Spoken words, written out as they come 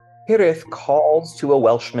Hiraeth calls to a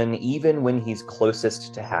Welshman even when he's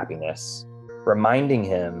closest to happiness, reminding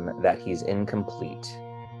him that he's incomplete.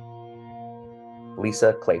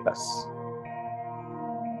 Lisa Kleypas.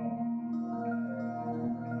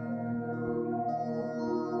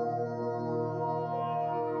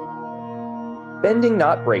 Bending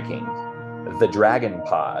Not Breaking, The Dragon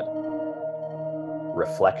Pod,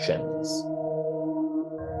 Reflections.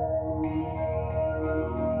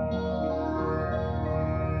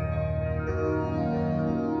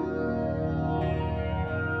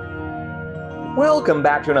 Welcome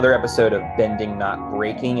back to another episode of Bending Not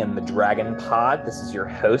Breaking and the Dragon Pod. This is your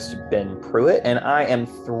host, Ben Pruitt, and I am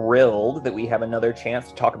thrilled that we have another chance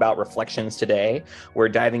to talk about reflections today. We're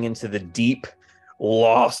diving into the deep,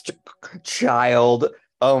 lost child.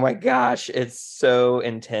 Oh my gosh, it's so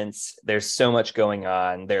intense. There's so much going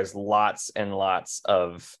on. There's lots and lots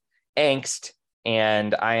of angst,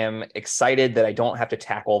 and I am excited that I don't have to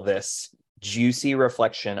tackle this juicy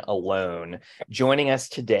reflection alone. Joining us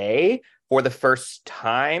today for the first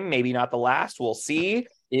time, maybe not the last, we'll see,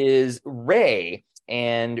 is Raay.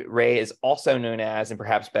 And Raay is also known as, and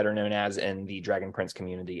perhaps better known as in the Dragon Prince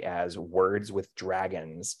community, as Words with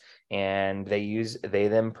Dragons. And they use they,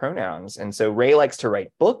 them pronouns. And so Raay likes to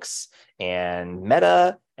write books and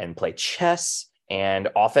meta and play chess and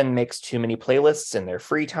often makes too many playlists in their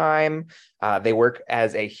free time. They work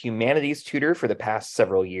as a humanities tutor for the past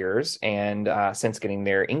several years and since getting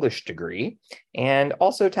their English degree, and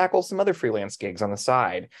also tackle some other freelance gigs on the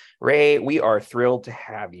side. Raay, we are thrilled to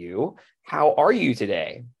have you. How are you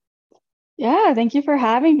today? Yeah, thank you for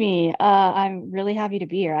having me. I'm really happy to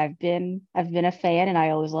be here. I've been a fan and I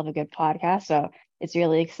always love a good podcast, so it's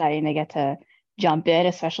really exciting to get to jump in,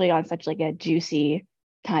 especially on such like a juicy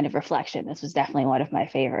kind of reflection. This was definitely one of my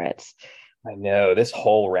favorites. I know this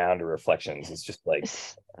whole round of reflections is just like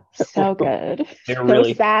S- So good. they're So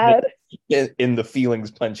really sad. in the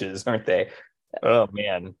feelings punches, aren't they? Oh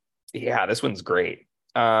man. Yeah, this one's great.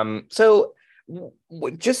 So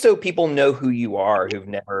just so people know who you are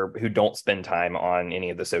who don't spend time on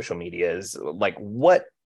any of the social medias, like what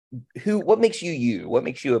makes you you? What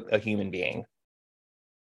makes you a human being?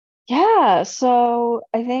 Yeah, so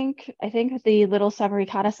I think the little summary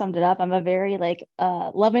kind of summed it up. I'm a very like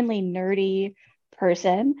lovingly nerdy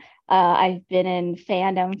person. I've been in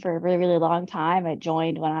fandom for a really, really long time. I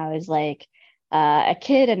joined when I was like a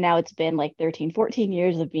kid, and now it's been like 13, 14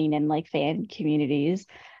 years of being in like fan communities.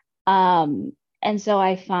 And so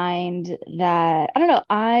I find that I don't know,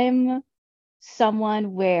 I'm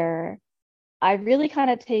someone where I really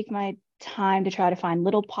kind of take my time to try to find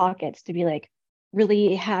little pockets to be like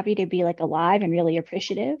really happy to be like alive and really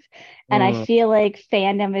appreciative. And I Mm, feel like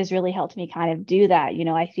fandom has really helped me kind of do that.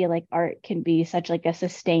 I feel like art can be such like a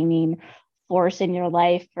sustaining force in your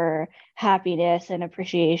life for happiness and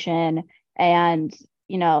appreciation and,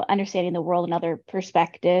 understanding the world and other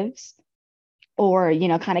perspectives or,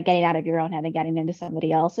 kind of getting out of your own head and getting into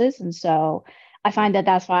somebody else's. And so I find that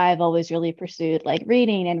that's why I've always really pursued like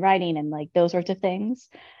reading and writing and like those sorts of things,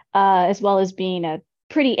 as well as being a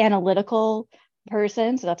pretty analytical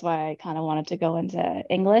person. So that's why I kind of wanted to go into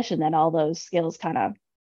English, and then all those skills kind of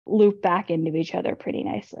loop back into each other pretty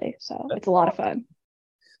nicely. So that's it's a lot of awesome. fun.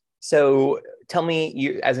 So tell me,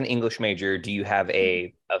 you as an English major, do you have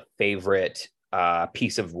a favorite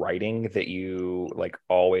piece of writing that you like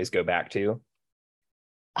always go back to?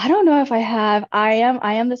 I don't know if I have. I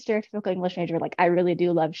am the stereotypical English major. Like I really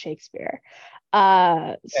do love Shakespeare.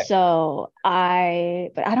 But I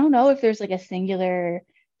don't know if there's like a singular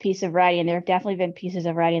piece of writing. There have definitely been pieces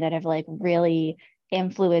of writing that have like really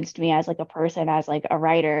influenced me as like a person, as like a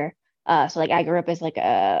writer. So like I grew up as like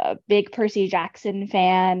a big Percy Jackson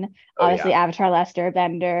fan, Oh yeah. obviously Avatar Last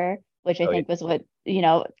Airbender, which I Oh yeah. think was what,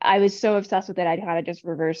 I was so obsessed with it. I kind of just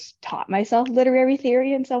reverse taught myself literary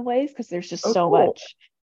theory in some ways because there's just Oh so cool. much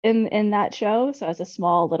in that show. So as a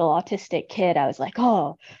small little autistic kid, I was like,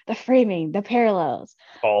 oh, the framing, the parallels.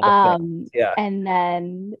 All the things. Yeah. And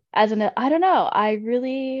then I don't know, I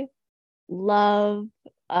really love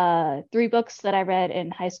three books that I read in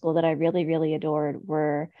high school that I really, really adored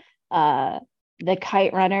were uh The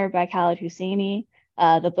Kite Runner by Khaled Hosseini,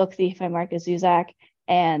 The Book Thief by Marcus Zuzak,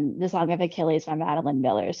 and The Song of Achilles by Madeline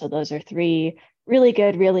Miller. So those are three really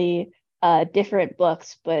good, really different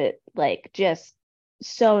books, but like just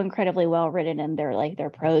so incredibly well written, and they're like their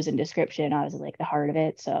prose and description I was like the heart of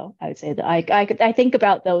it. So I would say that I think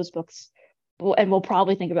about those books and will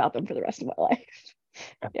probably think about them for the rest of my life.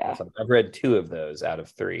 That's Yeah. awesome. I've read two of those out of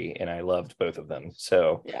three, and I loved both of them.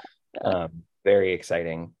 So Yeah. Yeah. very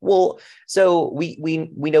exciting. Well, so we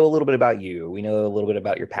know a little bit about you. We know a little bit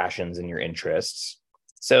about your passions and your interests.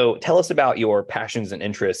 So tell us about your passions and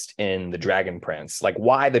interest in the Dragon Prince. Like,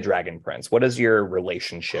 why the Dragon Prince? What is your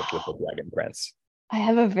relationship with the Dragon Prince? I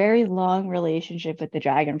have a very long relationship with the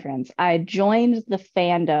Dragon Prince. I joined the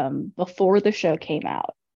fandom before the show came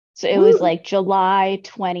out. So it was Woo! like July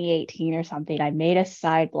 2018 or something. I made a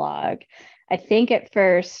side blog. I think at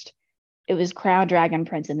first it was Crown Dragon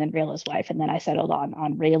Prince and then Rayla's Wife. And then I settled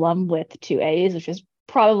on Raylum with two A's, which is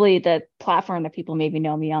probably the platform that people maybe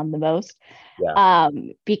know me on the most. Yeah,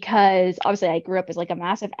 Because obviously I grew up as like a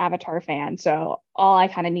massive Avatar fan. So all I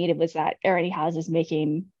kind of needed was that Ernie Haas is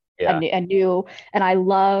making yeah. a new, and I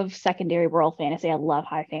love secondary world fantasy. I love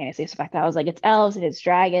high fantasy. So the fact that I was like, it's elves, it's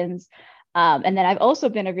dragons. And then I've also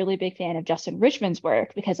been a really big fan of Justin Richmond's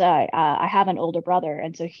work because I have an older brother,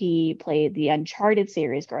 and so he played the Uncharted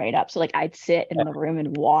series growing up. So like I'd sit in the room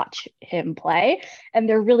and watch him play, and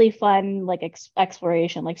they're really fun, like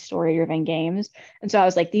exploration, like story-driven games. And so I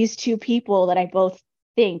was like, these two people that I both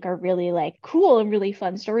think are really like cool and really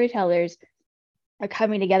fun storytellers are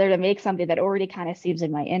coming together to make something that already kind of seems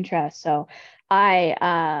in my interest. So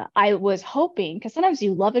I was hoping, because sometimes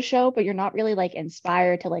you love a show, but you're not really like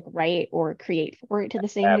inspired to like write or create for it to the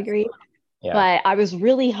same degree. Absolutely. Yeah. But I was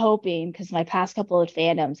really hoping, because my past couple of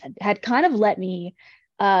fandoms had kind of let me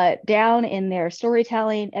down in their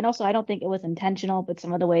storytelling. And also I don't think it was intentional, but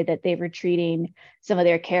some of the way that they were treating some of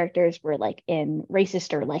their characters were like in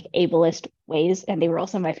racist or like ableist ways. And they were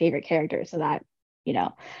also my favorite characters. So that, you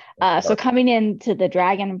know, so coming into the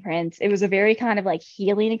Dragon Prince, it was a very kind of like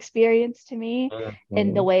healing experience to me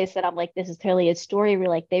in the Mhm. ways that I'm like, this is clearly a story where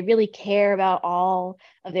like they really care about all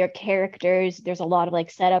of their characters. There's a lot of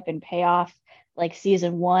like setup and payoff. Like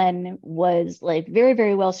season one was like very,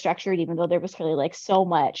 very well structured, even though there was really like so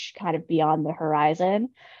much kind of beyond the horizon.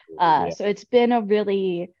 Yeah. So it's been a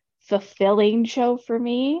really fulfilling show for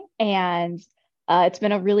me. And it's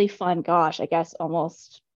been a really fun, gosh, I guess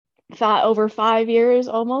almost thought over 5 years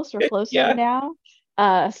almost or close to it Yeah.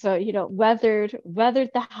 now. So weathered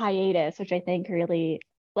the hiatus, which I think really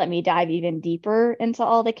let me dive even deeper into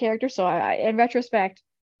all the characters. So in retrospect,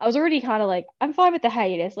 I was already kind of like, I'm fine with the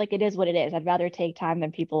hiatus. Like it is what it is. I'd rather take time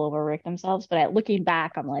than people overwork themselves. But looking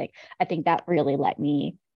back, I'm like, I think that really let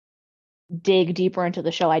me dig deeper into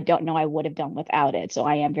the show. I don't know I would have done without it. So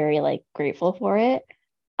I am very like grateful for it.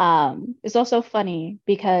 It's also funny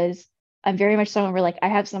because I'm very much someone where like I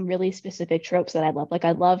have some really specific tropes that I love. Like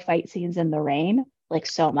I love fight scenes in the rain like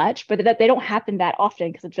so much, but that they don't happen that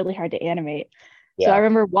often because it's really hard to animate. So I Yeah.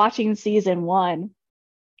 remember watching season one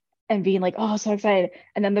and being like, oh, so excited.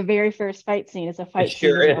 And then the very first fight scene is a It fight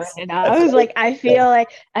scene sure in the rain. is. And I That's was what like, I feel like,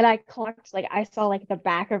 and I clocked, like, I saw like the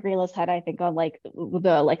back of Rila's head, I think on like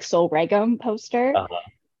the like Soul Regum poster. uh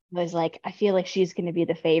Was like, I feel like she's going to be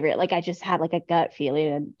the favorite. Like, I just had like a gut feeling,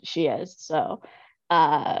 and she is. So,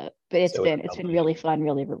 but so it it's sounds been like really fun,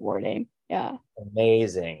 really rewarding. Yeah.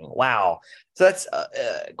 amazing. Wow. So that's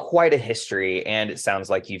quite a history. And it sounds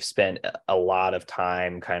like you've spent a lot of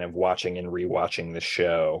time kind of watching and rewatching the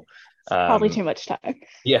show. Probably Um, too much time.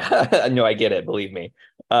 Yeah, no, I get it, believe me.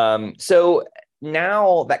 So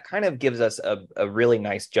now that kind of gives us a really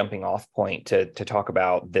nice jumping off point to talk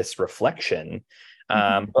about this reflection.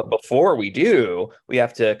 Mhm. But before we do, we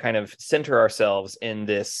have to kind of center ourselves in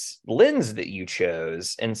this lens that you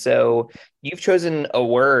chose. And so you've chosen a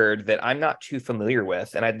word that I'm not too familiar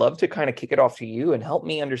with, and I'd love to kind of kick it off to you and help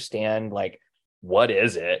me understand like what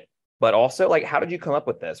is it, but also like how did you come up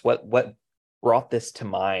with this? What brought this to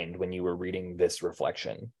mind when you were reading this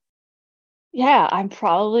reflection? Yeah, I'm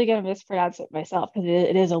probably going to mispronounce it myself because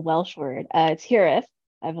it is a Welsh word. It's Hirith,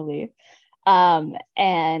 I believe.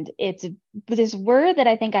 And it's this word that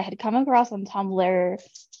I think I had come across on Tumblr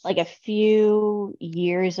like a few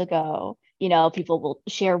years ago. You know, people will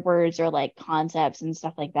share words or like concepts and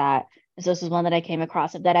stuff like that. And so this is one that I came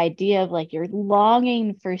across of that idea of like you're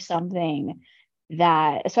longing for something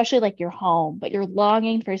that, especially like your home, but you're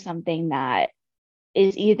longing for something that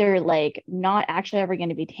is either like not actually ever going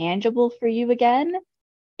to be tangible for you again,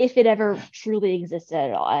 if it ever truly existed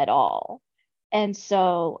at all. And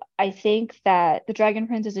so I think that The Dragon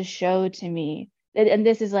Prince is a show to me, and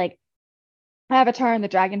this is like Avatar and The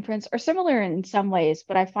Dragon Prince are similar in some ways,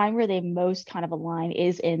 but I find where they most kind of align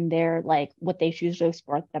is in their like what they choose to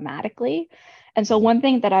explore thematically. And so Mhm. one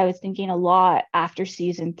thing that I was thinking a lot after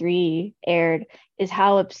season three aired is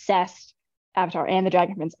how obsessed Avatar and The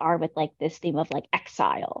Dragon Prince are with like this theme of like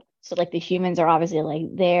exile. So like the humans are obviously like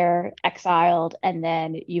they're exiled, and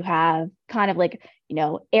then you have kind of like, you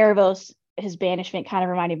know, Erebos, his banishment kind of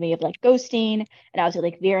reminded me of like ghosting, and obviously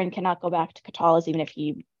like Viren cannot go back to Katalis even if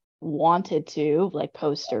he wanted to, like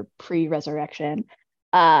post or pre-resurrection.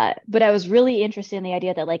 But I was really interested in the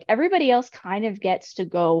idea that like everybody else kind of gets to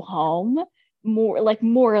go home more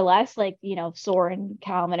or less, like, Soren,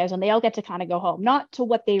 Calum, and Ozone, they all get to kind of go home, not to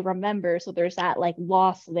what they remember. So there's that like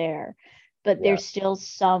loss there, but Yeah. there's still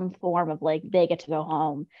some form of like they get to go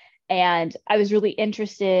home. And I was really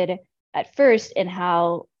interested at first in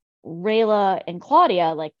how Rayla and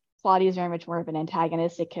Claudia, like Claudia is very much more of an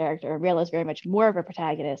antagonistic character, and Rayla is very much more of a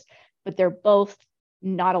protagonist, but they're both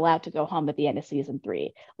not allowed to go home at the end of season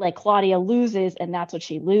 3. Like Claudia loses, and that's what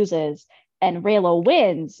she loses, and Rayla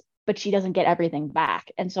wins, but she doesn't get everything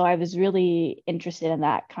back. And so I was really interested in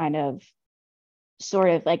that kind of sort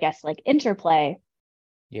of, I guess, like interplay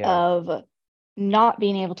Yeah. of not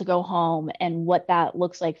being able to go home and what that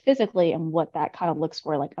looks like physically and what that kind of looks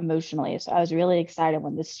for like emotionally. So I was really excited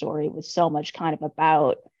when this story was so much kind of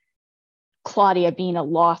about Claudia being a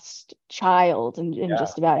lost child in Yeah.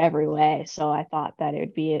 just about every way. So I thought that it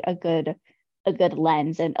would be a good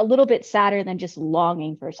lens and a little bit sadder than just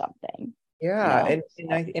longing for something, you Yeah, know.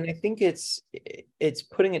 and I think it's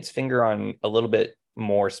putting its finger on a little bit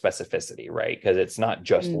more specificity, right? Because it's not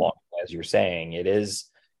just Mm, longing, as you're saying. It is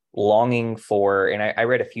longing for, and I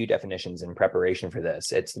read a few definitions in preparation for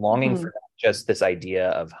this. It's longing for mhm. not just this idea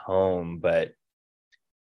of home, but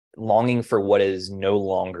longing for what is no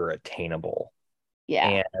longer attainable.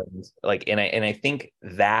 Yeah. And like, and I think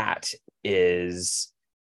that is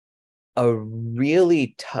a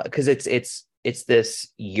really tough, because it's this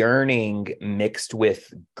yearning mixed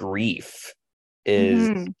with grief is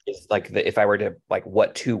Hmm. is like if I were to like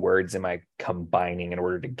what two words am I combining in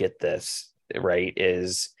order to get this right,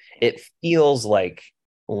 is it feels like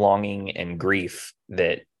longing and grief,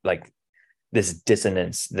 that like this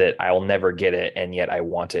dissonance that I'll never get it and yet I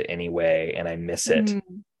want it anyway and I miss it.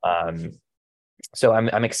 Hmm. um so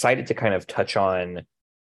I'm excited to kind of touch on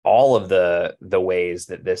all of the ways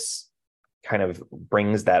that this kind of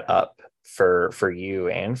brings that up for you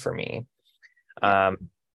and for me. Yeah. Um,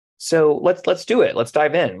 so let's do it. Let's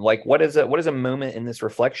dive in. Like, what is a moment in this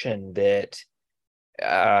reflection that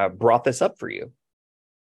brought this up for you?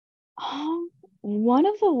 Um, One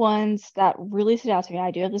of the ones that really stood out to me,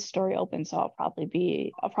 I do have the story open, so I'll probably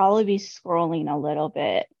be scrolling a little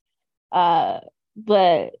bit. Uh,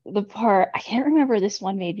 but the part I can't remember, this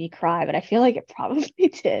one made me cry, but I feel like it probably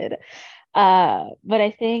did. But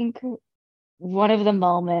I think one of the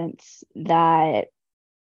moments that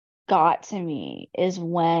got to me is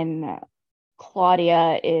when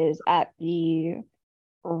Claudia is at the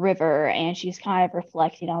river and she's kind of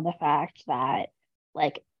reflecting on the fact that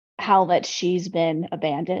like how much she's been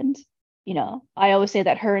abandoned. I always say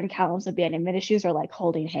that her and Callum's abandonment issues are like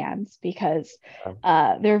holding hands because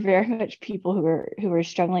they're very much people who are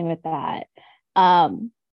struggling with that.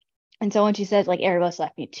 Um, and so when she says like Erebus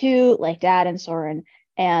left me too, like dad and Soren,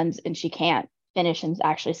 and she can't finish and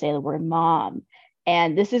actually say the word mom.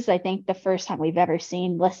 And this is, I think, the first time we've ever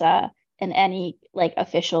seen Lissa in any like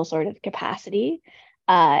official sort of capacity.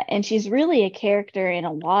 And she's really a character in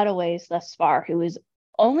a lot of ways thus far who has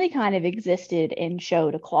only kind of existed in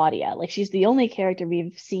show to Claudia. Like she's the only character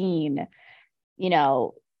we've seen, you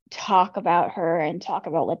know, talk about her and talk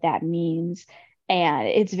about what that means. And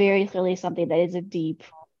it's very clearly something that is a deep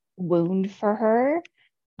wound for her,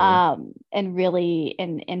 Mhm. and really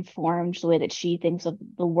informed the way that she thinks of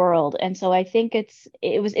the world. And so I think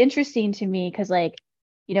it was interesting to me because like,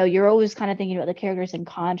 you're always kind of thinking about the characters in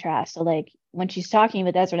contrast. So like when she's talking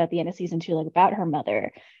with Ezra at the end of season 2, like about her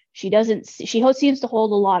mother, she seems to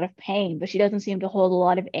hold a lot of pain, but she doesn't seem to hold a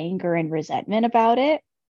lot of anger and resentment about it.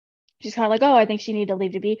 She's kind of like, oh, I think she needed to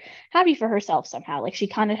leave to be happy for herself somehow. Like she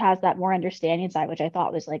kind of has that more understanding side, which I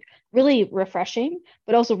thought was like really refreshing,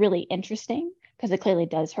 but also really interesting because it clearly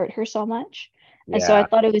does hurt her so much. And so I Yeah,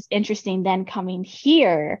 thought it was interesting then coming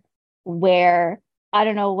here where I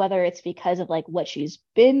don't know whether it's because of like what she's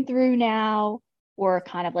been through now or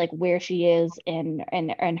kind of like where she is in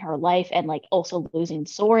her life and like also losing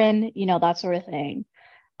Soren, that sort of thing.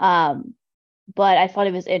 Um, but I thought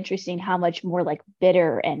it was interesting how much more like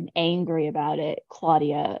bitter and angry about it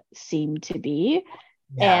Claudia seemed to be.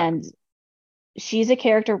 yeah. And she's a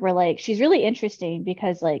character where like she's really interesting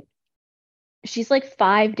because like she's like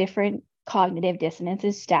 5 different cognitive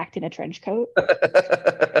dissonances stacked in a trench coat.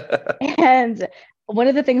 And one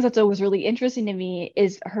of the things that's always really interesting to me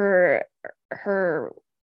is her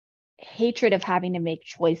hatred of having to make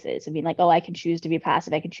choices. I mean, like, oh, I can choose to be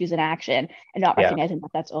passive, I can choose an action, and not Yeah, recognizing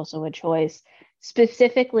that that's also a choice,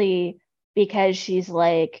 specifically because she's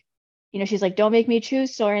like, she's like, don't make me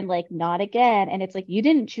choose Soren, like, not again. And it's like, you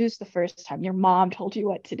didn't choose the first time. Your mom told you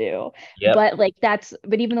what to do. Yep. But like,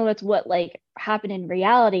 but even though that's what like happened in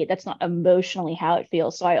reality, that's not emotionally how it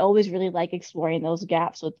feels. So I always really like exploring those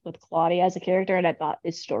gaps with Claudia as a character. And I thought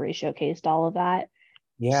this story showcased all of that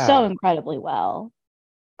so Yeah. incredibly well.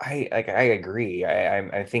 I agree.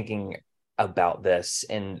 I'm thinking about this,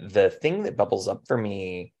 and the thing that bubbles up for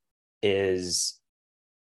me is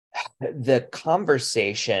the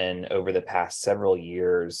conversation over the past several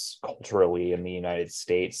years culturally in the United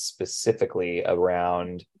States, specifically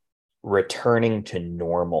around returning to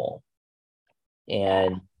normal, Yeah.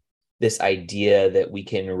 and this idea that we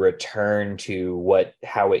can return to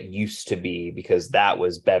how it used to be because that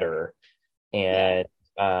was better. Yeah.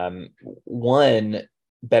 And one,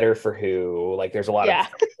 better for who? Like, there's a lot of Yeah.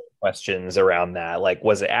 questions around that. Like,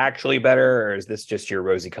 was it actually better, or is this just your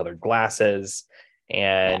rosy colored glasses?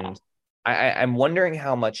 Yeah. And I'm wondering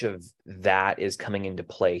how much of that is coming into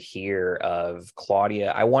play here. Of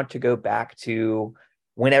Claudia, I want to go back to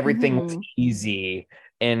when everything was Hmm. easy.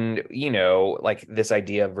 And, like this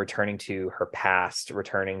idea of returning to her past,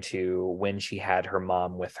 returning to when she had her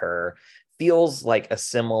mom with her, feels like a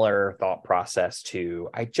similar thought process to,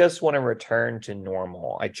 I just want to return to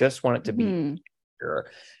normal. I just want it to be Hmm.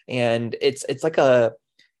 here. And it's like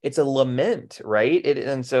it's a lament, right?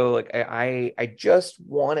 And so like I just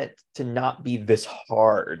want it to not be this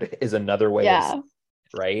hard is another way of, Yeah.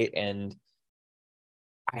 right? And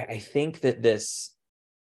I think that this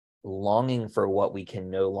longing for what we can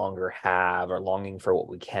no longer have, or longing for what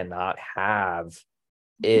we cannot have,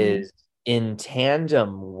 Hmm. is in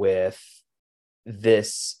tandem with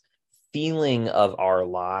this feeling of our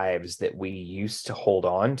lives that we used to hold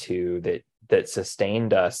on to, that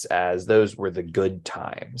sustained us as those were the good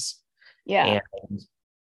times. Yeah.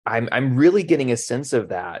 And I'm really getting a sense of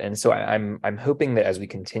that. And so I'm hoping that as we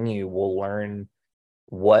continue, we'll learn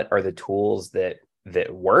what are the tools that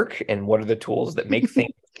work and what are the tools that make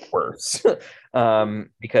things worse.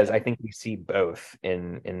 Because I think we see both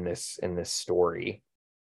in this story.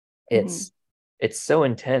 Hmm. It's so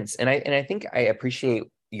intense. And I think I appreciate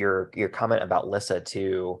your comment about Lissa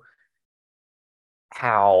too,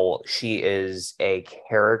 how she is a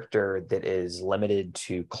character that is limited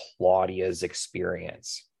to Claudia's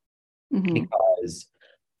experience. Hmm. Because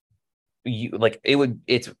you like it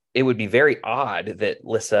would be very odd that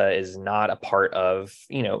Lissa is not a part of,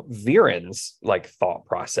 Viren's like thought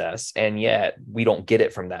process, and yet we don't get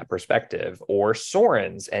it from that perspective, or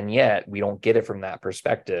Soren's, and yet we don't get it from that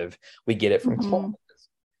perspective. We get it from Claudia. Hmm.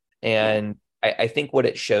 Yeah. And I think what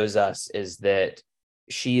it shows us is that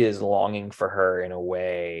she is longing for her in a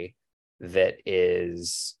way that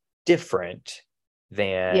is different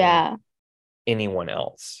than Yeah. anyone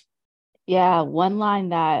else. Yeah, one line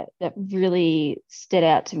that really stood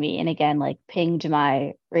out to me, and again, like pinged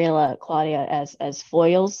my Rayla Claudia as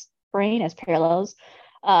foils brain, as parallels.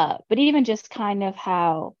 But even just kind of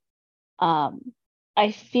how um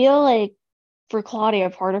I feel like for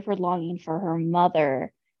Claudia, part of her longing for her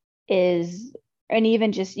mother is, and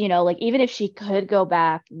even just, like even if she could go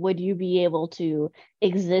back, would you be able to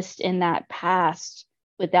exist in that past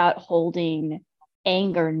without holding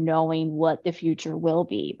anger, knowing what the future will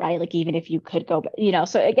be, right? Like even if you could go back,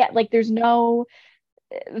 so again, like there's no,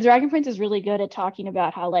 Dragon Prince is really good at talking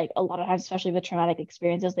about how like a lot of times, especially with traumatic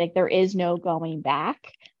experiences, like there is no going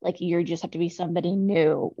back. Like you just have to be somebody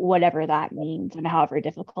new, whatever that means and however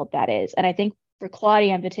difficult that is. And I think for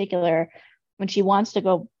Claudia in particular, when she wants to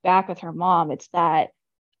go back with her mom, it's that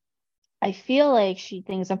I feel like she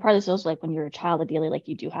thinks, and part of this is like when you're a child, ideally, like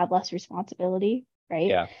you do have less responsibility, right?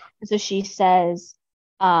 Yeah. And so she says,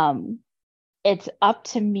 um, it's up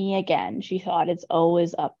to me again. She thought it's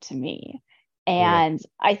always up to me. Yeah. And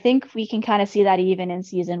I think we can kind of see that even in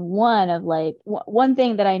season one of like one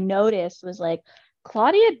thing that I noticed was like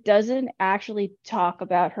Claudia doesn't actually talk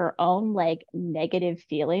about her own like negative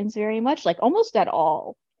feelings very much, like almost at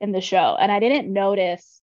all in the show. And I didn't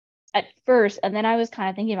notice at first. And then I was kind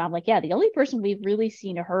of thinking about, I'm like, yeah, the only person we've really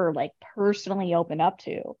seen her like personally open up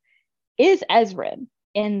to is Ezrin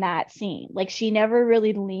in that scene. Like she never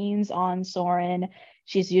really leans on Soren.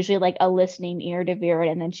 She's usually like a listening ear to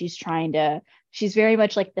Viren, and then she's very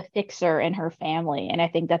much like the fixer in her family. And I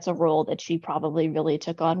think that's a role that she probably really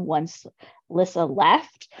took on once Lissa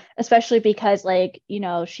left, especially because like,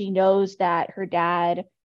 she knows that her dad,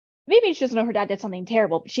 maybe she doesn't know her dad did something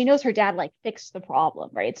terrible, but she knows her dad like fixed the problem,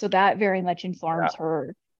 right? So that very much informs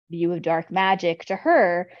her view of dark magic. To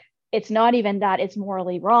her, it's not even that it's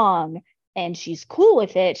morally wrong and she's cool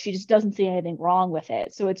with it. She just doesn't see anything wrong with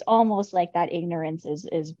it. So it's almost like that ignorance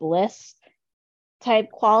is bliss type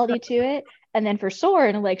quality to it. And then for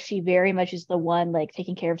Soren, like she very much is the one like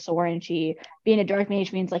taking care of Soren. She being a dark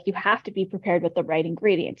mage means like you have to be prepared with the right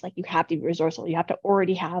ingredients. Like you have to be resourceful. You have to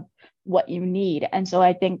already have what you need. And so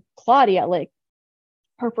I think Claudia, like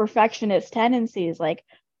her perfectionist tendencies, like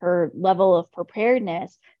her level of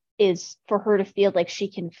preparedness is for her to feel like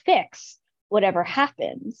she can fix whatever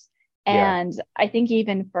happens. Yeah. And I think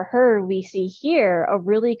even for her, we see here a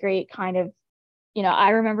really great kind of, I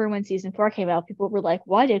remember when season 4 came out, people were like,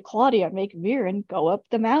 why did Claudia make Viren go up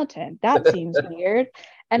the mountain? That seems weird.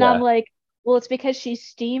 And I'm Yeah. like, well, it's because she's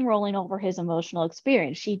steamrolling over his emotional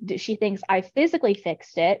experience. She thinks I physically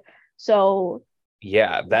fixed it. So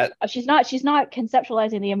Yeah. That, she's not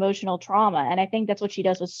conceptualizing the emotional trauma. And I think that's what she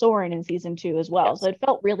does with Soren in season 2 as well. So yes. it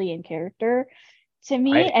felt really in character to I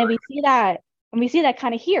me. And we see that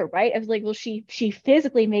kind of here, right? It's like, well, she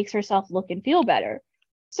physically makes herself look and feel better.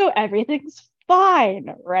 So everything's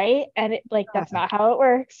fine, right? And it like that's not how it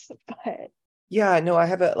works. But Yeah, no, I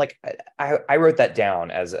have a like I wrote that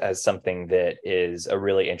down as something that is a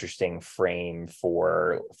really interesting frame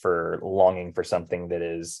for longing for something that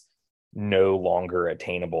is no longer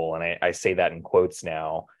attainable. And I say that in quotes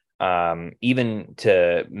now. Even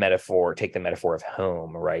to take the metaphor of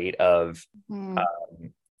home, right? Of mm,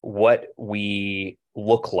 what we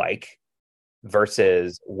look like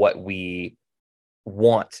versus what we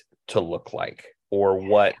want to look like, or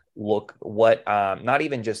what not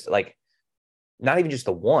even just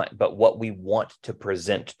the want, but what we want to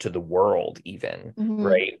present to the world, even, mhm.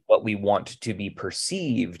 right? What we want to be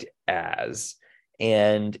perceived as,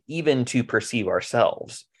 and even to perceive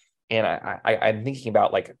ourselves. And I'm thinking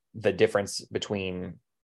about like the difference between,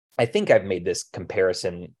 I think I've made this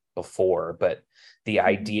comparison before, but the Mhm.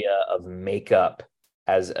 idea of makeup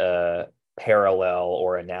as a parallel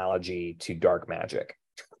or analogy to dark magic.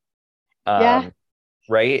 Yeah. Um,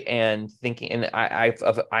 right, and thinking, and I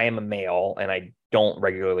am a male and I don't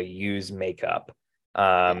regularly use makeup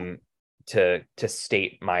Yeah. um to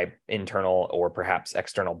state my internal or perhaps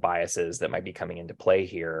external biases that might be coming into play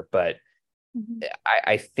here, but Mhm.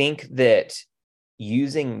 I think that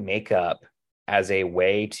using makeup as a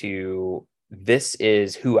way to, this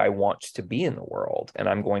is who I want to be in the world, and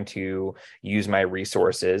I'm going to use my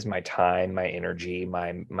resources, my time, my energy,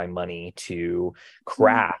 my money to Mhm.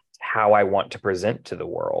 craft how I want to present to the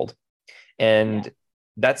world. Yeah. And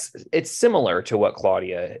it's similar to what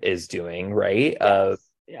Claudia is doing, right? Of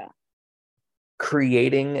Yes. Yeah.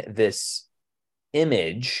 creating this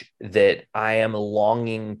image that I am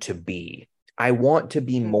longing to be. I want to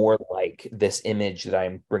be Mhm. more like this image that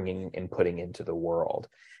I'm bringing and putting into the world.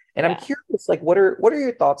 And I'm Yeah. curious, like, what are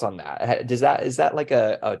your thoughts on that? Is that like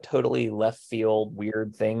a totally left field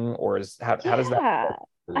weird thing, or is how does that Yeah. work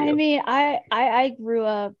for I you? mean, I grew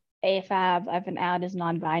up AFAB. I've been out as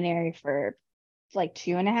non-binary for like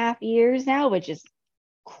 2.5 years now, which is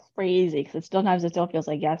crazy because sometimes it still feels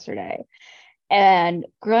like yesterday. And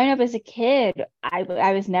growing up as a kid,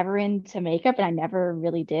 I was never into makeup and I never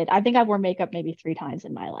really did. I think I wore makeup maybe 3 times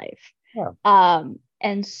in my life. Yeah.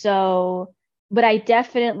 And so, but I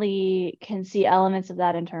definitely can see elements of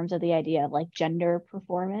that in terms of the idea of like gender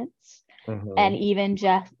performance and Hmm. even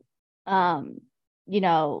just, um, you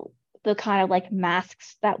know, the kind of like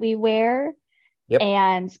masks that we wear Yep.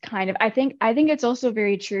 and kind of I think it's also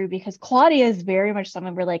very true because Claudia is very much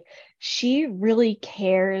someone where like she really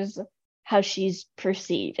cares how she's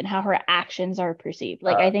perceived and how her actions are perceived.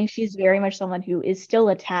 Like I Uh, think she's very much someone who is still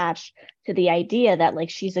attached to the idea that like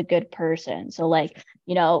she's a good person. So like,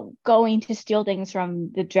 going to steal things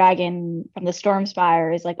from the dragon from the storm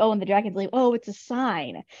spire is like, oh, and the dragon's like, oh, it's a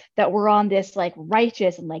sign that we're on this like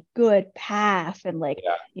righteous and like good path. And like,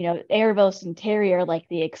 yeah. Erebos and Terry are like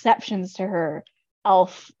the exceptions to her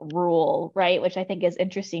elf rule, right? Which I think is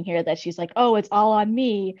interesting here that she's like, oh, it's all on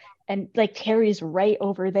me. And like Terry's right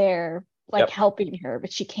over there, like Yep. helping her,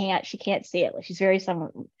 but she can't see it. Like she's very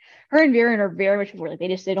someone her and Viren are very much more like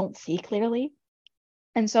they don't see clearly.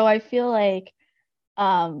 And so I feel like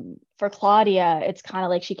for Claudia, it's kind of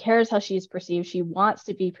like she cares how she's perceived. She wants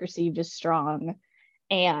to be perceived as strong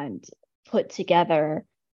and put together.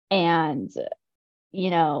 And, you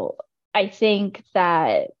know, I think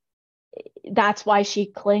that's why she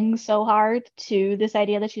clings so hard to this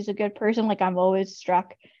idea that she's a good person. Like I'm always going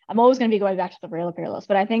to be going back to the rail parallels,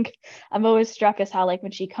 but I think I'm always struck as how like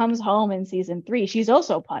when she comes home in season 3, she's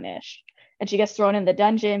also punished and she gets thrown in the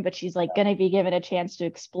dungeon, but she's like going to be given a chance to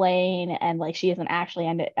explain. And like, she doesn't actually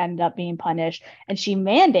end up being punished. And she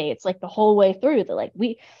mandates like the whole way through that, like,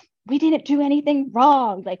 we didn't do anything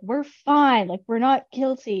wrong. Like, we're fine. Like, we're not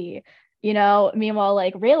guilty. Meanwhile,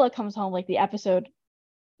 like Rayla comes home like the episode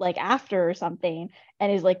like after or something,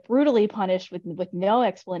 and is like brutally punished with no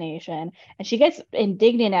explanation. And she gets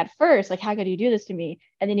indignant at first, like, how could you do this to me?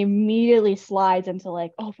 And then immediately slides into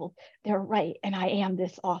like, oh well, they're right, and I am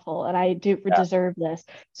this awful, and I do Yeah. deserve this.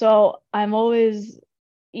 So I'm always,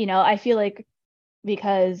 I feel like,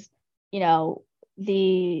 because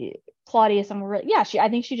the Claudia, someone really, yeah, I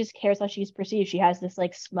think she just cares how she's perceived. She has this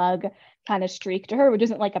like smug kind of streak to her, which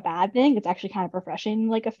isn't like a bad thing. It's actually kind of refreshing,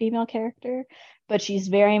 like a female character. But she's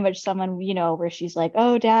very much someone, where she's like,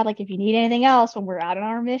 oh dad, like if you need anything else when we're out on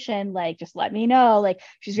our mission, like just let me know. Like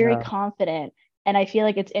she's very Yeah. confident. And I feel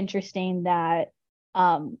like it's interesting that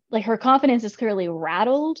like her confidence is clearly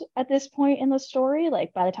rattled at this point in the story,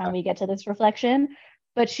 like by the time we get to this reflection,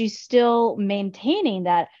 but she's still maintaining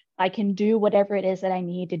that I can do whatever it is that I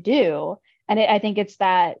need to do. And I think it's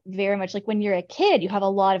that very much like when you're a kid, you have a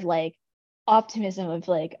lot of like optimism of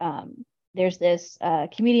like, there's this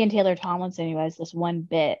comedian Taylor Tomlinson who has this one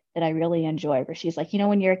bit that I really enjoy where she's like,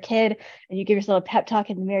 when you're a kid and you give yourself a pep talk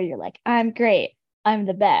in the mirror, you're like, I'm great, I'm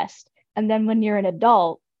the best. And then when you're an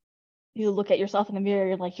adult, you look at yourself in the mirror,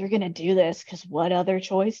 you're like, you're going to do this because what other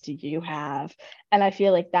choice do you have? And I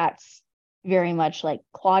feel like that's very much like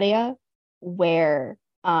Claudia, where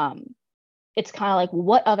it's kind of like,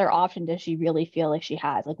 what other option does she really feel like she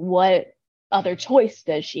has? Like, what other choice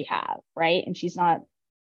does she have? Right. And she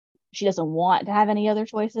doesn't want to have any other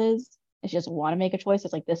choices. And she doesn't want to make a choice.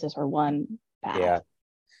 It's like, this is her one path. Yeah.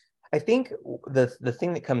 I think the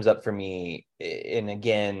thing that comes up for me, and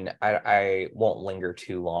again, I won't linger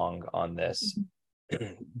too long on this,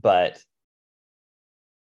 but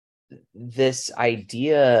this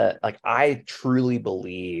idea, like I truly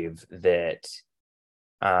believe that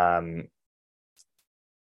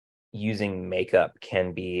using makeup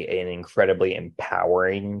can be an incredibly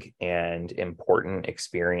empowering and important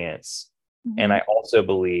experience. And Mm-hmm. I also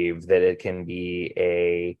believe that it can be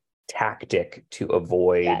a tactic to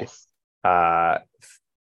avoid Yes. uh,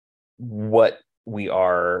 what we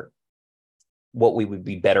would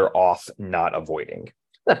be better off not avoiding.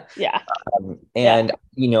 Yeah. Yeah. And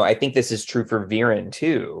I think this is true for Viren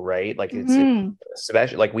too, right? Like it's Mm-hmm.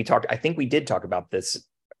 especially like I think we did talk about this.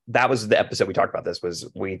 That was the episode we talked about. This was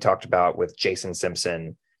we talked about with Jason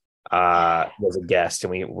Simpson Yeah. was a guest,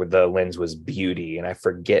 and the lens was beauty, and I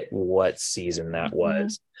forget what season that Mm-hmm.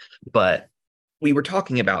 was, but we were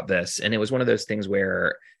talking about this, and it was one of those things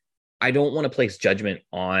where I don't want to place judgment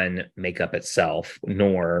on makeup itself,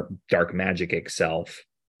 nor dark magic itself,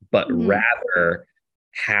 but Mm-hmm. rather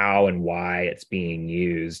how and why it's being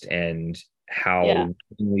used and Yeah. how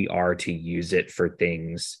we are to use it for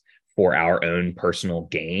things for our own personal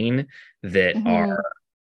gain that are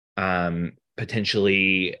Mm-hmm.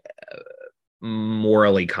 potentially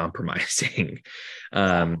morally compromising.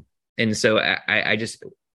 Yeah. And so I just,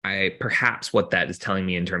 perhaps what that is telling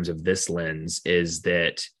me in terms of this lens is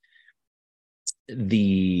that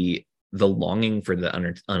the longing for the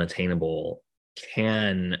unattainable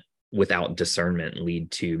can, without discernment,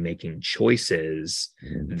 lead to making choices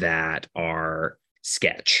that are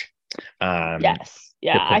sketch. Yes.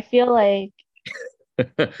 Yeah. I feel like,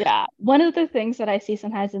 yeah, one of the things that I see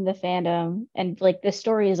sometimes in the fandom, and like this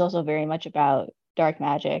story is also very much about dark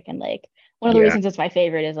magic, and like one of the Yeah. reasons it's my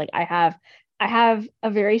favorite is like I have a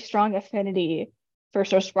very strong affinity for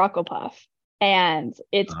Sir Sprocklepuff. And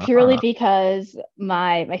it's purely Ah, because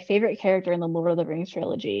my favorite character in the Lord of the Rings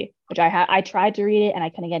trilogy, which I tried to read it and I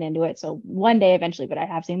couldn't get into it. So one day eventually, but I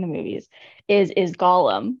have seen the movies, is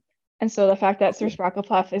Gollum. And so the fact that Sir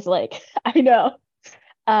Sprocklepuff is like, I know.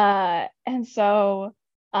 And so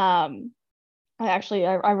I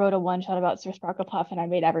wrote a one shot about Sir Sparklepuff and I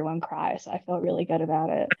made everyone cry, so I felt really good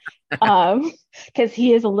about it. Because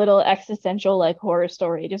he is a little existential like horror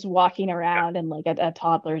story, just walking around in like a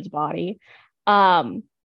toddler's body. Um,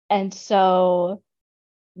 and so,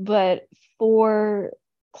 but for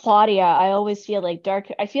Claudia, I feel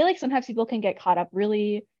like sometimes people can get caught up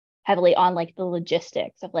really heavily on like the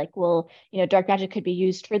logistics of like, well, dark magic could be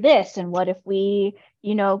used for this. And what if we,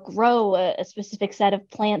 grow a specific set of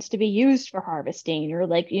plants to be used for harvesting? Or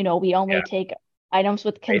like, we only yeah, take items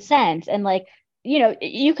with right. consent. And like,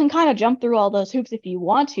 you can kind of jump through all those hoops if you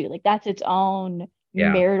want to. Like that's its own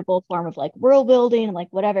Yeah, meritable form of like world building and like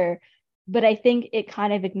whatever. But I think it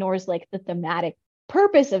kind of ignores like the thematic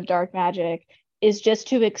purpose of dark magic is just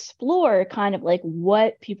to explore kind of like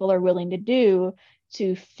what people are willing to do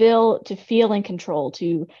to feel in control,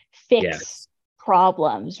 to fix yes,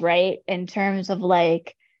 problems, right? In terms of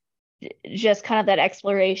like just kind of that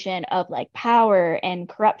exploration of like power and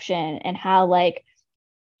corruption, and how like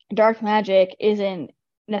dark magic isn't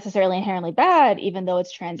necessarily inherently bad, even though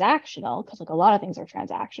it's transactional, because like a lot of things are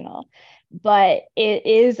transactional. But it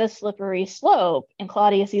is a slippery slope, and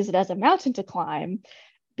Claudia sees it as a mountain to climb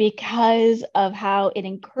because of how it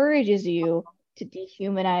encourages you to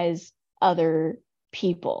dehumanize other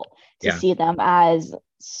people, to Yeah. see them as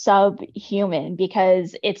subhuman,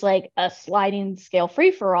 because it's like a sliding scale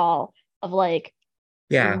free for all of like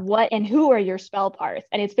Yeah. what and who are your spell parts.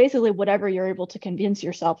 And it's basically whatever you're able to convince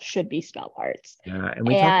yourself should be spell parts. Yeah. And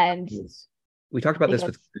And we talked about I think this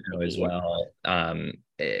with that's Kuno as icky. well.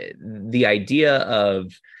 The idea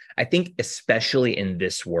of, I think, especially in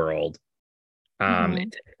this world, Mm-hmm.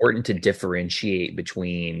 it's important to differentiate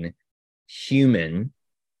between human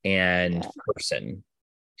and Yeah. person, right?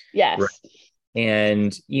 Yes.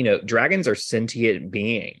 And, dragons are sentient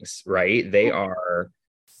beings, right? They are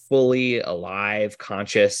fully alive,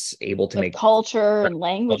 conscious, able to With make culture and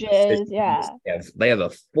languages. decisions. Yeah. They have a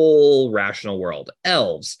full rational world.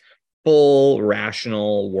 Elves, full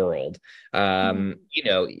rational world. Mm-hmm.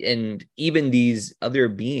 And even these other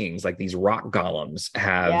beings, like these rock golems,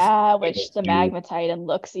 have Yeah, able which the to, magma titan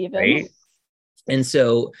looks even. right? And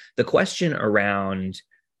so the question around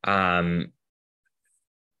um,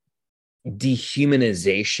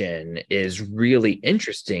 dehumanization is really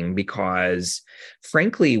interesting because,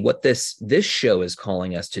 frankly, what this show is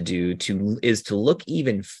calling us to do is to look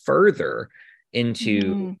even further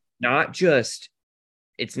into Mm-hmm. not just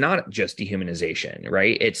it's not just dehumanization,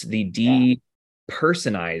 right? It's the Yeah.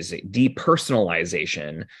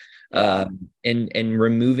 depersonalization, Yeah. and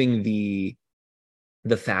removing the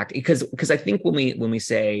fact, because I think when we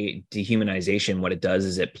say dehumanization, what it does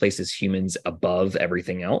is it places humans above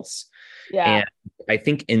everything else. Yeah. And I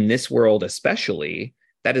think in this world, especially,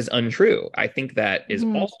 that is untrue. I think that is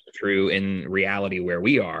Mm-hmm. also true in reality where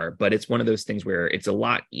we are, but it's one of those things where it's a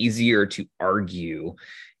lot easier to argue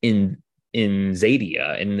in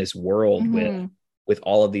Zadia, in this world Mm-hmm. with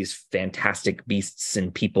all of these fantastic beasts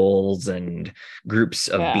and peoples and groups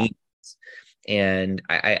of Yeah. beings. And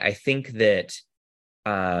I think that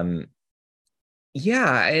um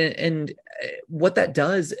yeah, and what that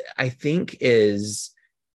does, I think, is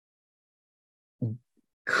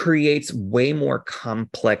creates way more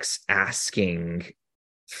complex asking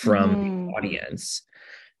from the Mm-hmm. audience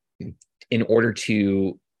in order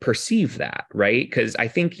to perceive that, right? Because I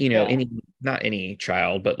think, Yeah. any not any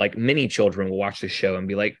child, but like many children will watch the show and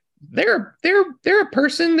be like, they're a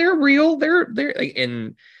person, they're real, they're like,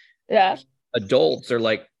 and Yeah. adults are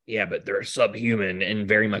like, yeah, but they're subhuman, and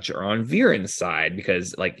very much are on Viren's side,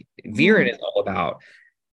 because like Viren Mm-hmm. is all about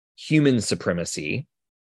human supremacy,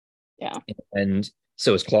 Yeah. and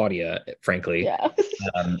so is Claudia, frankly. Yeah.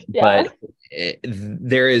 Yeah. But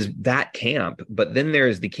there is that camp, but then there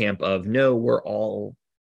is the camp of, no, we're all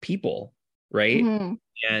people, right? Mm-hmm.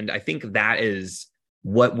 And I think that is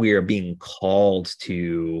what we are being called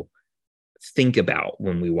to think about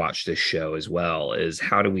when we watch this show as well, is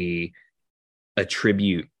how do we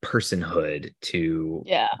attribute personhood to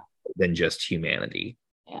Yeah. than just humanity.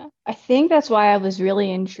 Yeah. I think that's why I was really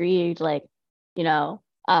intrigued, like, you know,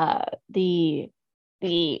 the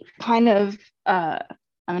kind of I'm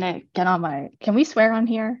gonna get on my, can we swear on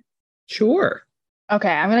here? Sure. Okay,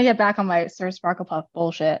 I'm gonna get back on my Sir Sparklepuff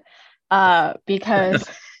bullshit. Because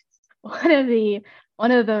one of the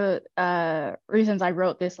reasons I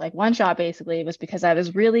wrote this like one shot basically was because I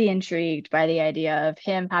was really intrigued by the idea of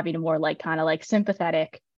him having a more like kind of like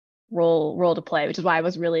sympathetic role to play, which is why I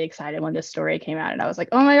was really excited when this story came out. And I was like,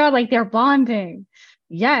 oh my God, like they're bonding.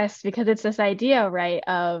 Yes, because it's this idea, right,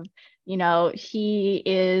 of, he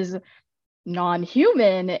is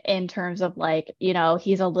non-human in terms of like,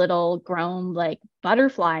 he's a little grown like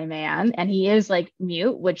butterfly man, and he is like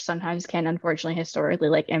mute, which sometimes can unfortunately historically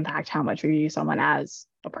like impact how much we view someone as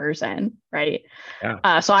a person, right?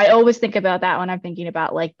 Yeah. So I always think about that when I'm thinking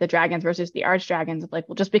about like the dragons versus the archdragons, of like,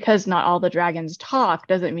 well, just because not all the dragons talk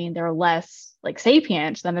doesn't mean they're less like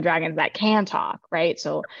sapient than the dragons that can talk, right?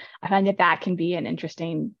 So I find that that can be an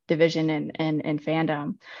interesting division in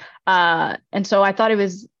fandom. And so I thought it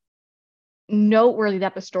was noteworthy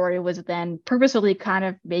that the story was then purposefully kind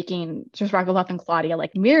of making Sparklepuff and Claudia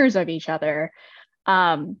like mirrors of each other.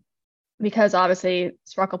 Um, because obviously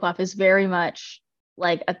Sparklepuff is very much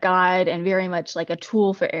like a guide and very much like a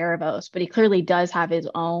tool for Erebos, but he clearly does have his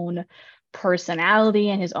own personality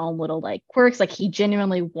and his own little like quirks. Like he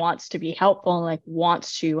genuinely wants to be helpful and like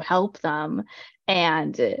wants to help them.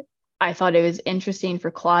 And I thought it was interesting for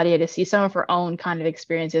Claudia to see some of her own kind of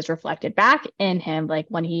experiences reflected back in him. Like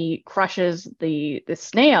when he crushes the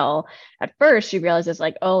snail, at first she realizes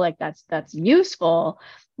like, oh, like that's useful,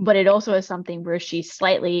 but it also is something where she's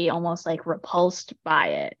slightly almost like repulsed by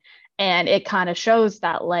it. And it kind of shows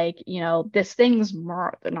that, like, not this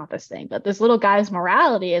thing, but this little guy's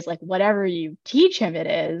morality is like whatever you teach him, it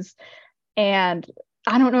is. And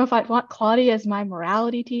I don't know if I'd want Claudia as my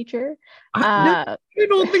morality teacher. No, Uh, I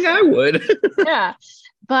don't think I would. yeah,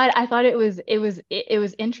 but I thought it was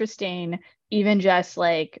interesting, even just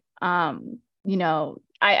like,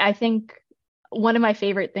 I think one of my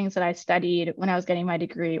favorite things that I studied when I was getting my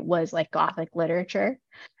degree was like Gothic literature.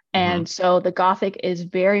 Mhm. And so the Gothic is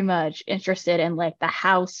very much interested in like the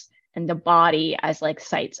house and the body as like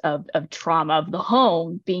sites of trauma, of the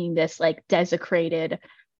home being this like desecrated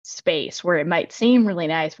space where it might seem really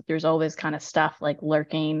nice, but there's always kind of stuff like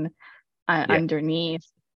lurking Yeah. underneath.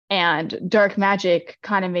 And dark magic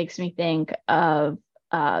kind of makes me think of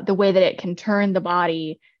the way that it can turn the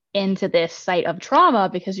body into this site of trauma,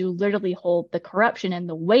 because you literally hold the corruption and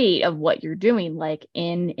the weight of what you're doing like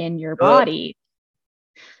in your Yep. body.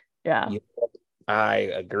 Yeah. Yep. I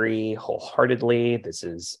agree wholeheartedly. This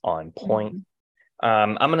is on point.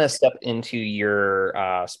 Mhm. I'm going to step into your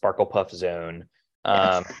Sparkle Puff zone.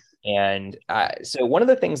 Yes. Um, and so one of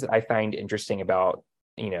the things that I find interesting about,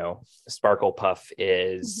 Sparkle Puff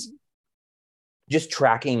is Mhm. just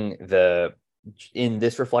tracking in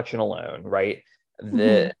this reflection alone, right?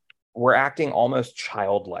 Mhm. We're acting almost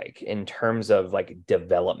childlike in terms of like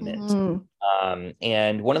development. Mhm.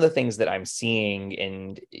 And one of the things that I'm seeing,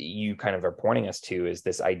 and you kind of are pointing us to, is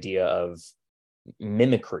this idea of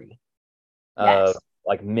mimicry, of Yes.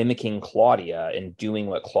 like mimicking Claudia and doing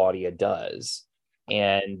what Claudia does.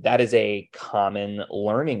 And that is a common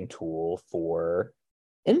learning tool for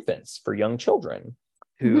infants, for young children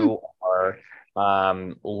Mhm. who are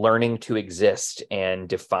learning to exist and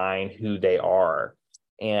define who they are.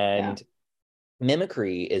 Yeah. And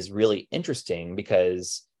mimicry is really interesting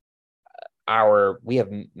because we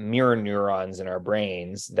have mirror neurons in our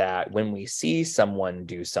brains that when we see someone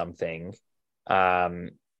do something,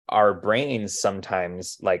 um, our brains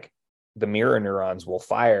sometimes, like, the mirror neurons will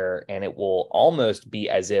fire and it will almost be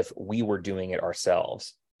as if we were doing it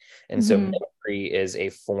ourselves. And so Mhm. mimicry is a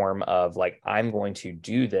form of like, I'm going to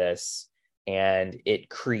do this, and it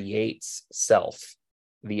creates self.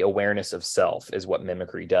 The awareness of self is what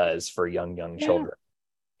mimicry does for young Yeah. children.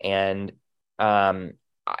 And um,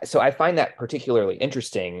 so I find that particularly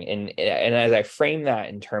interesting. And as I frame that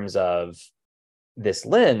in terms of this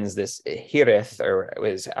lens, this hirith, or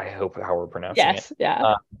is, I hope how we're pronouncing it, Yes. Yeah.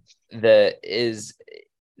 uh, the is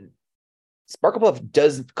Sparklepuff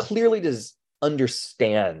does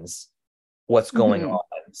understands what's going Mhm.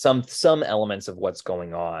 on, some elements of what's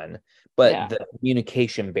going on, but Yeah. the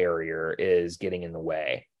communication barrier is getting in the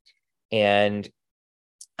way. And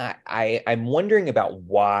I'm wondering about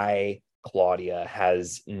why Claudia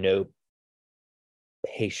has no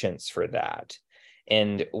patience for that.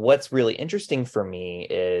 And what's really interesting for me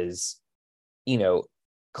is, you know,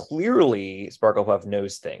 clearly Sparklepuff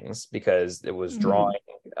knows things because it was Mhm. drawing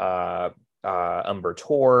Umber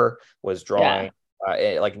Tor, was Yeah. drawing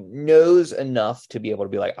it, like, knows enough to be able to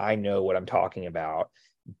be like, I know what I'm talking about.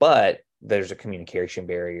 But there's a communication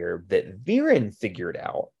barrier that Viren figured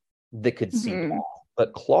out that could see Mhm. past.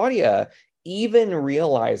 But Claudia, even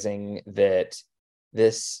realizing that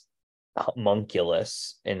this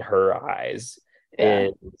homunculus in her eyes Yeah.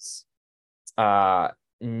 is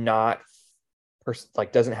not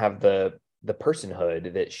like, doesn't have the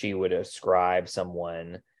personhood that she would ascribe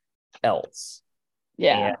someone else, and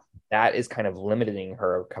Yeah. that is kind of limiting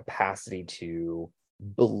her capacity to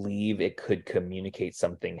believe it could communicate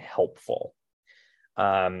something helpful,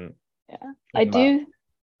 um Yeah. I in my do.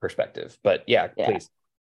 perspective. But yeah, Yeah. please.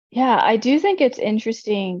 Yeah. I do think it's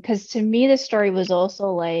interesting because to me, the story was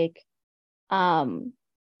also like, um,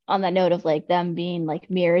 on that note of like them being like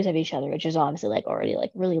mirrors of each other, which is obviously like already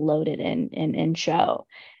like really loaded in show,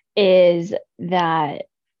 is that,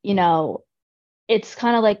 you know, it's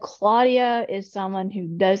kind of like Claudia is someone who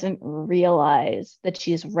doesn't realize that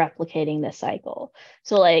she's replicating the cycle.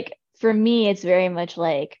 So like for me, it's very much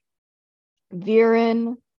like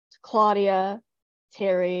Viren, Claudia,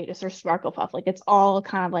 Terry, just her Sparkle Puff. Like it's all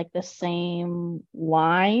kind of like the same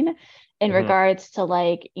line in Mhm. regards to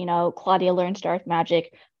like, Claudia learns dark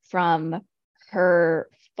magic from her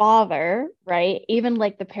father, right? Even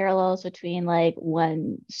like the parallels between like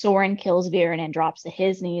when Soren kills Viren and drops to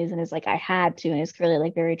his knees and is like, I had to, and is clearly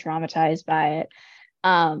like very traumatized by it.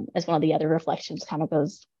 As one of the other reflections kind of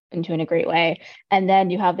goes into in a great way. And then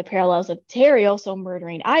you have the parallels of Terry also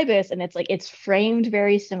murdering Ibis, and it's like it's framed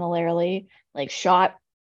very similarly, like shot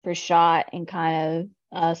for shot and kind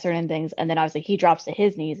of certain things. And then obviously he drops to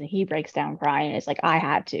his knees and he breaks down crying. And it's like, I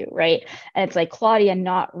had to, right? And it's like Claudia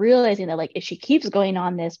not realizing that like if she keeps going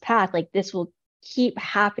on this path, like this will keep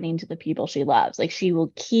happening to the people she loves. Like she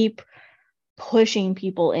will keep pushing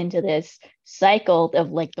people into this cycle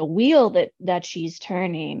of like the wheel that she's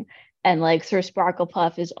turning. And like Sir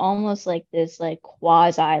Sparklepuff is almost like this like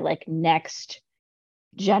quasi like next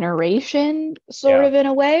generation sort Yeah. of in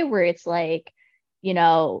a way where it's like, you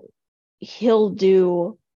know, he'll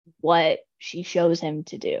do what she shows him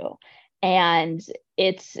to do. And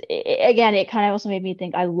again, it kind of also made me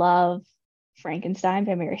think I love Frankenstein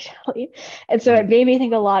by Mary Shelley. And so Mhm. it made me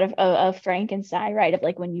think a lot of Frankenstein, right? Of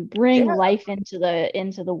like when you bring Yeah. life into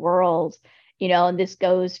the world, you know, and this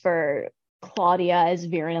goes for Claudia as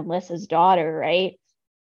Viren and Lissa's daughter, right?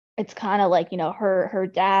 It's kind of like, you know, her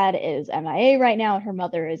dad is MIA right now, and her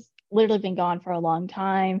mother has literally been gone for a long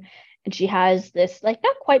time. And she has this like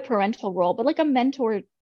not quite parental role, but like a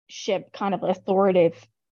mentorship kind of authoritative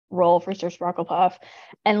role for Sir Sparklepuff.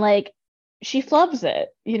 And like she flubs it,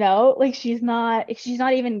 you know, like she's not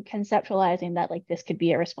even conceptualizing that like this could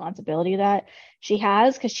be a responsibility that she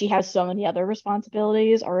has, because she has so many other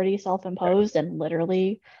responsibilities already self-imposed and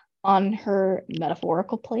literally on her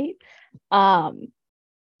metaphorical plate. Um,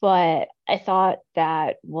 but I thought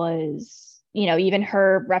that was, you know, even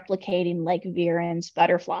her replicating like Viren's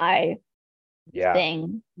butterfly Yeah.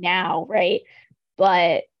 thing now, right?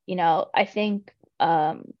 But, you know, I think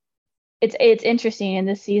it's interesting in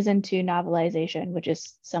the season 2 novelization, which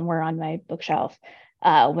is somewhere on my bookshelf,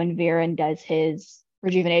 when Viren does his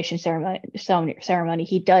rejuvenation ceremony,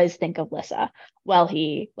 he does think of Lissa while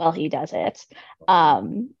he does it.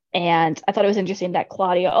 And I thought it was interesting that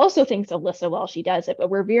Claudia also thinks of Lissa while she does it, but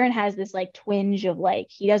where Viren has this like twinge of like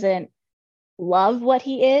he doesn't love what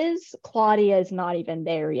he is, Claudia is not even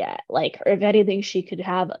there yet. Like, or if anything, she could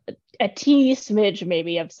have a teeny smidge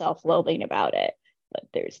maybe of self-loathing about it, but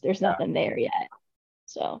there's Yeah. nothing there yet.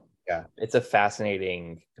 So Yeah. It's a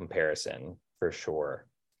fascinating comparison for sure.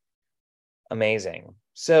 Amazing.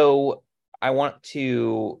 So I want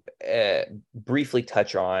to briefly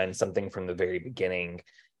touch on something from the very beginning,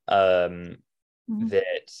 mhm.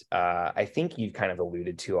 that I think you kind of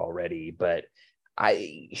alluded to already, but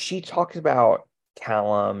she talks about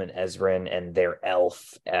Callum and Ezrin and their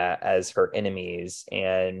elf as her enemies,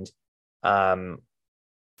 and um,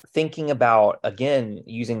 thinking about again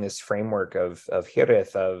using this framework of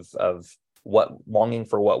Hirith of what longing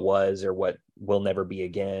for what was or what will never be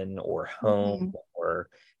again or home Mhm. or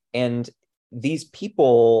and these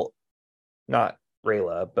people, not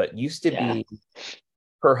Rayla, but used to Yeah. be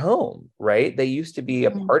her home, right? They used to be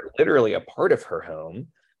a Mhm. part, literally a part of her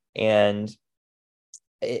home. And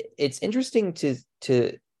it's interesting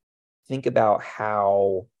to think about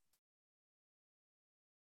how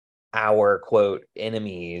our quote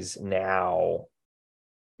enemies now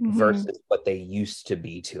Mhm. versus what they used to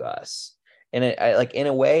be to us. And like in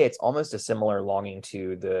a way, it's almost a similar longing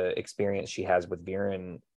to the experience she has with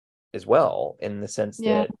Viren as well, in the sense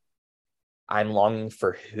Yeah. that I'm longing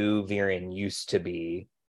for who Viren used to be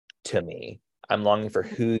to me. I'm longing for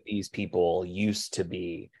who these people used to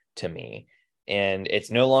be to me. And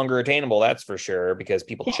it's no longer attainable, that's for sure, because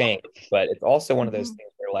people Yeah. change. But it's also one of those Mhm.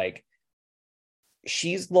 things where, like,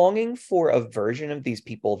 she's longing for a version of these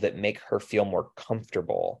people that make her feel more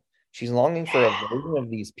comfortable. She's longing for a Yeah. version of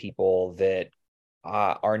these people that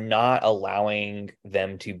are not allowing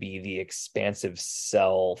them to be the expansive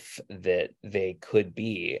self that they could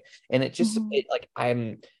be. And Mhm. like,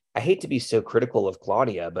 I hate to be so critical of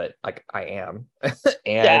Claudia, but like I am.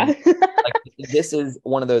 Yeah. And like this is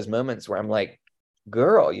one of those moments where I'm like,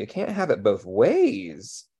 girl, you can't have it both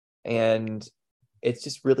ways. And it's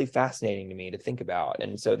just really fascinating to me to think about.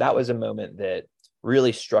 And so that was a moment that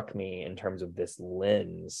really struck me in terms of this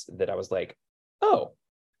lens that I was like, oh,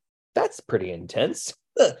 that's pretty intense.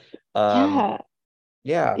 um, Yeah.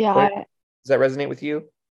 yeah. Does Yeah. that resonate with you?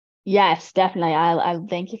 Yes, definitely. I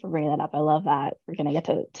thank you for bringing that up. I love that. We're gonna get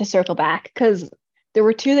to circle back because there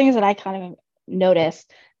were two things that I kind of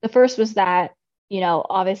noticed. The first was that, you know,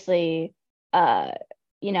 obviously, uh,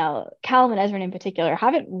 you know, Callum and Ezra in particular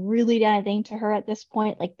haven't really done anything to her at this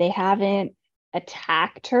point. Like they haven't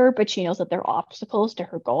attacked her, but she knows that they're obstacles to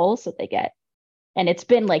her goals, so they get and it's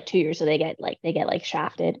been like 2 years, so they get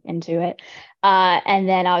shafted into it. And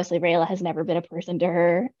then obviously Rayla has never been a person to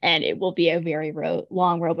her, and it will be a very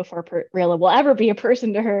long road before Rayla will ever be a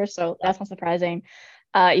person to her. So that's not surprising,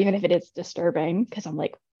 even if it is disturbing, because I'm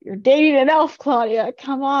like, you're dating an elf, Claudia,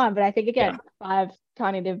 come on. But I think Yeah. again, 5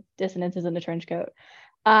 cognitive dissonances in the trench coat.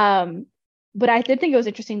 Um, but I did think it was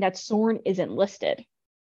interesting that Sorn isn't listed.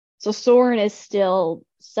 So Soren is still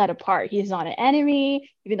set apart. He's not an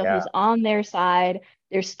enemy, even though Yeah. he's on their side.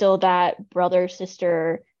 There's still that brother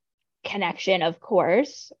sister connection, of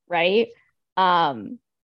course, right? Um,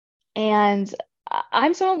 and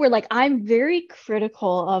I'm someone where like I'm very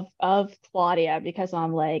critical of Claudia because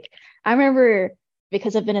I'm like I remember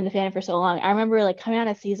because I've been in the fandom for so long. I remember like coming out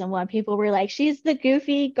of season one, people were like, she's the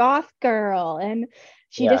goofy goth girl and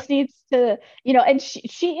she Yeah. just needs to, and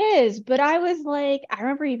she is. But I was like, I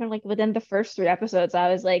remember even like within the first three episodes, I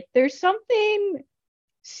was like, there's something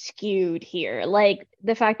skewed here. Like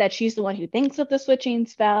the fact that she's the one who thinks of the switching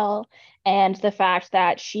spell, and the fact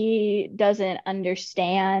that she doesn't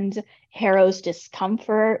understand Harrow's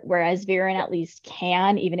discomfort, whereas Viren at least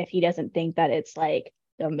can, even if he doesn't think that it's like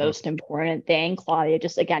the Mm, most important thing. Claudia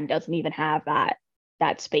just again doesn't even have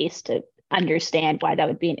that space to understand why that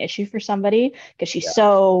would be an issue for somebody because she's yeah.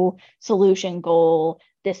 so solution goal,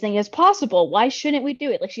 this thing is possible. Why shouldn't we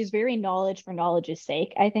do it? Like she's very knowledge for knowledge's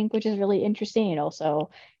sake, I think, which is really interesting and also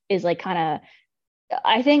is like kind of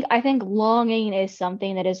I think longing is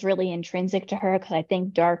something that is really intrinsic to her because I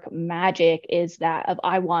think dark magic is that of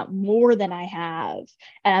I want more than I have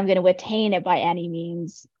and I'm going to attain it by any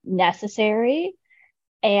means necessary.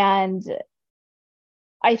 And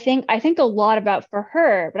I think a lot about for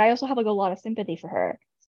her, but I also have like a lot of sympathy for her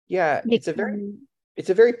Yeah, because it's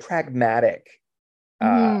a very pragmatic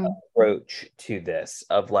uh Mhm. approach to this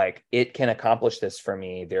of like it can accomplish this for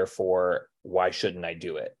me, therefore why shouldn't I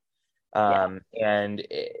do it? Yeah, And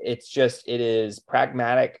it's just it is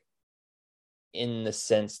pragmatic in the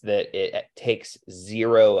sense that it takes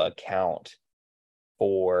zero account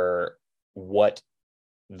for what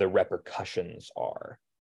the repercussions are.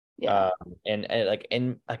 yeah. Um, and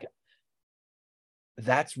like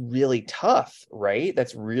that's really tough, right?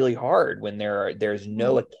 That's really hard when there's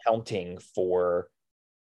no Mhm. accounting for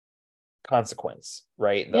consequence,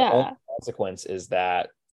 right? The only Yeah. consequence is that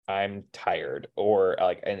I'm tired or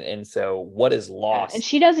like and so what is Yeah, and lost?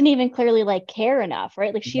 she doesn't even clearly like care enough,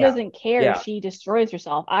 right? Like she Yeah. doesn't care if Yeah. she destroys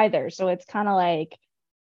herself either. So it's kind of like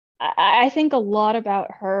I think a lot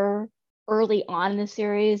about her early on in the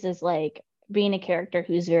series is like being a character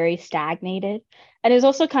who's very stagnated. And is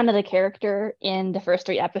also kind of the character in the first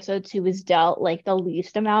three episodes who was dealt like the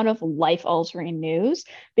least amount of life-altering news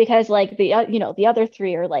because like the other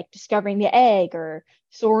three are like discovering the egg or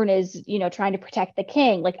Soren is, trying to protect the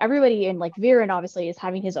king. Like everybody in like Viren obviously is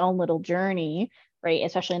having his own little journey, right?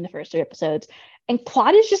 Especially in the first three episodes. And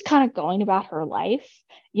Claudia's just kind of going about her life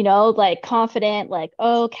like confident, like,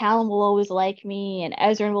 oh, Callum will always like me and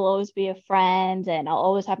Ezra will always be a friend and I'll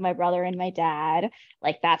always have my brother and my dad.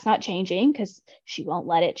 Like, that's not changing because she won't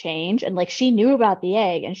let it change. And like, she knew about the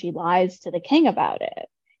egg and she lies to the king about it.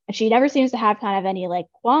 And she never seems to have kind of any like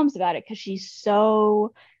qualms about it because she's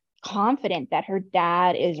so confident that her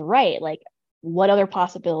dad is right. Like, what other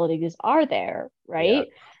possibilities are there? Yeah. Right.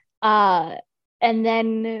 Uh, and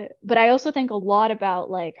then, but I also think a lot about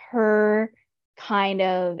like her kind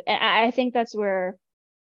of and I think that's where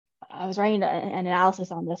I was writing an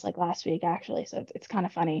analysis on this like last week actually, so it's kind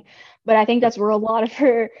of funny. But I think that's where a lot of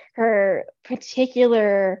her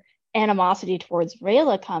particular animosity towards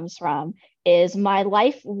Rayla comes from is my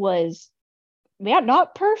life was yeah,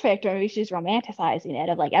 not perfect, or maybe she's romanticizing it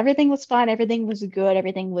of like everything was fun, everything was good,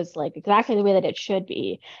 everything was like exactly the way that it should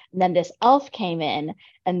be. And then this elf came in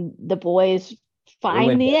and the boys find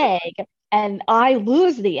Ruined the it. egg and I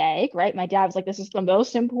lose the egg, right? My dad was like, this is the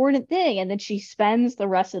most important thing. And then she spends the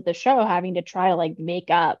rest of the show having to try to like make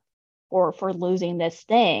up for losing this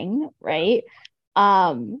thing, Yeah. right?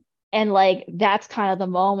 Um, and like that's kind of the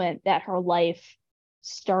moment that her life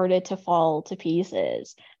started to fall to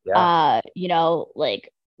pieces Yeah.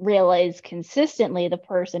 like realize consistently the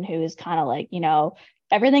person who is kind of like,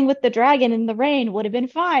 everything with the dragon in the rain would have been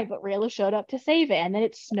fine, but Rayla showed up to save it. And then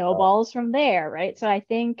it Uh, snowballs from there, right? So I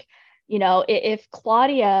think, if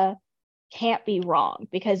Claudia can't be wrong,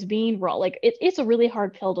 because being wrong, like it's a really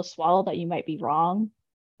hard pill to swallow that you might be wrong,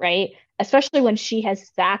 right? Especially when she has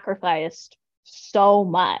sacrificed so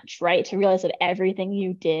much, right? To realize that everything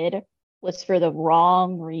you did was for the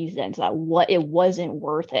wrong reasons, that what it wasn't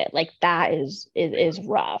worth it. Like that is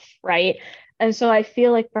rough, right? And so I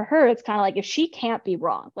feel like for her, it's kind of like if she can't be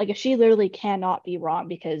wrong, like if she literally cannot be wrong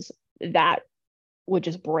because that would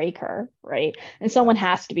just break her, right? And yeah. someone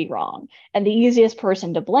has to be wrong. And the easiest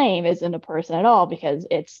person to blame isn't a person at all because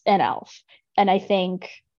it's an elf. And I think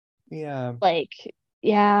Yeah. like,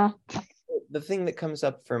 yeah, The thing that comes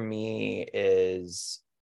up for me is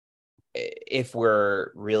if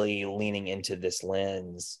we're really leaning into this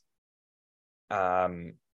lens,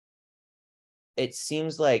 um, it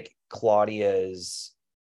seems like Claudia's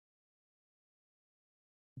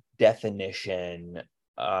definition,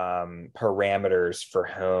 parameters for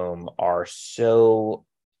home are so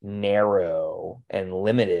narrow and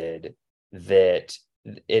limited that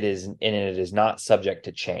it is not subject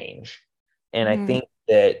to change. And I Mm-hmm. think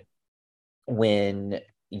that when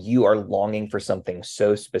you are longing for something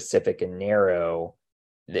so specific and narrow,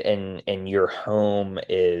 and your home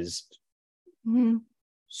is Mm-hmm.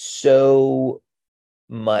 so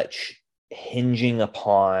much hinging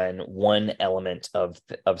upon one element of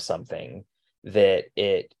something, that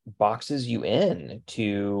it boxes you in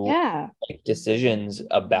to Yeah. make decisions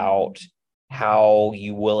about how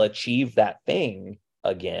you will achieve that thing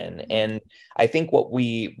again. And I think what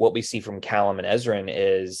we see from Callum and Ezrin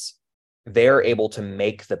is they're able to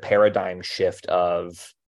make the paradigm shift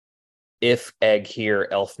of, if egg here,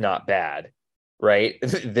 elf not bad, right?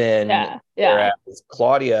 Then Yeah. Yeah. whereas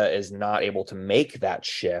Claudia is not able to make that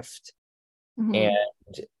shift, and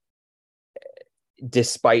Mm-hmm.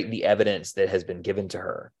 despite the evidence that has been given to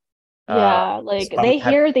her, uh, Yeah. Like despite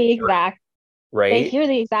having, they right? hear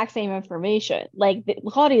the exact same information. Like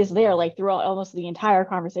Claudia is there like throughout almost the entire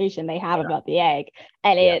conversation they have Yeah, about the egg,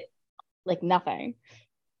 and yeah. it like nothing.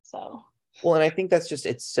 So Well, and I think that's just,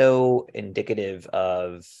 it's so indicative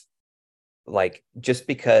of, like, just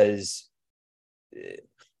because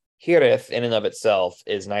Hirith in and of itself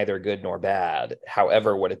is neither good nor bad.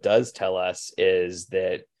 However, what it does tell us is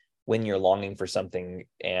that when you're longing for something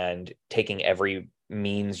and taking every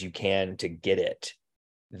means you can to get it,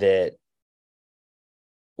 that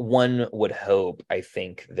one would hope, I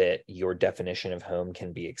think, that your definition of home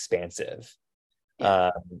can be expansive.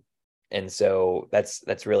 yeah. Um, and so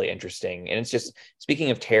that's really interesting. And it's just,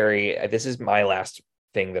 speaking of Terry, this is my last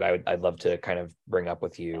thing that I'd love to kind of bring up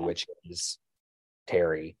with you, Yeah. which is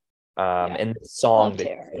Terry, Yeah. and the Love song that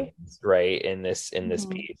he Terry. sings, right, in this Mm-hmm.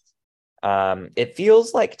 piece. It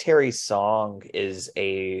feels like Terry's song is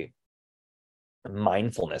a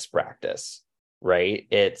mindfulness practice, right?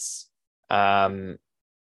 It's um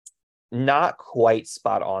not quite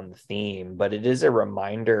spot on the theme, but it is a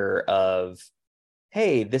reminder of,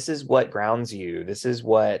 hey, this is what grounds you. This is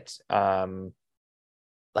what,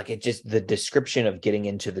 like, it just, the description of getting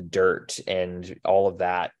into the dirt and all of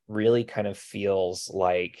that really kind of feels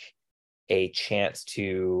like a chance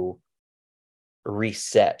to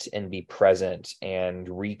reset and be present and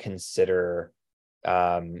reconsider,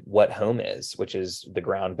 what home is, which is the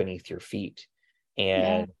ground beneath your feet.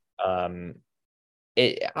 Yeah. And um,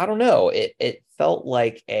 I don't know, it felt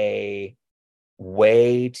like a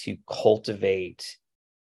way to cultivate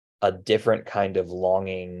a different kind of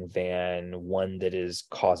longing than one that is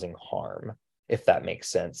causing harm, if that makes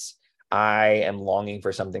sense. I am longing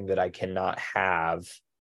for something that I cannot have.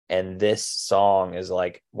 And this song is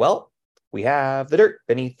like, well, we have the dirt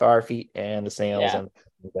beneath our feet and the snails Yeah.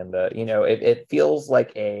 and the, it feels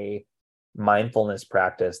like a mindfulness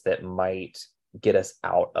practice that might get us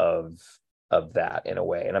out of that in a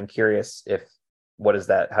way. And I'm curious, if what is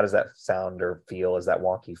that, how does that sound or feel? Is that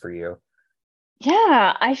wonky for you?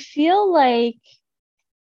 Yeah. I feel like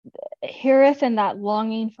Harris and that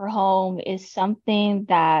longing for home is something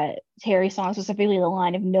that Terry's song, specifically the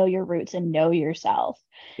line of know your roots and know yourself.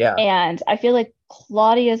 Yeah. And I feel like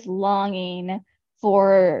Claudia's longing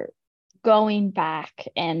for going back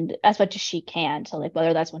and as much as she can to, like,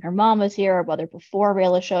 whether that's when her mom was here or whether before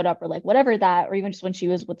Rayla showed up or like whatever that, or even just when she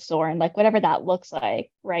was with Soren, like whatever that looks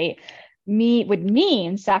like, right? Me would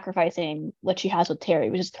mean sacrificing what she has with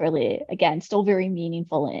Terry, which is clearly again still very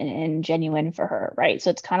meaningful and genuine for her, right?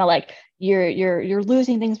 So it's kind of like you're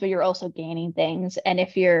losing things, but you're also gaining things. And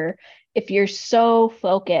if you're so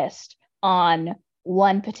focused on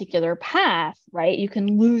one particular path, right, you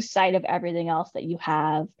can lose sight of everything else that you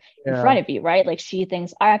have in Yeah. front of you, right? Like she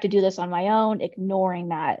thinks I have to do this on my own, ignoring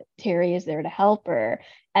that Terry is there to help her.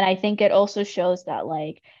 And I think it also shows that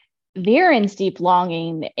like Viren's deep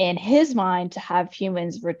longing in his mind to have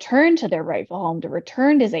humans return to their rightful home, to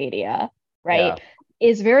return to Zadia, Yeah. right,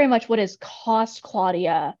 is very much what has cost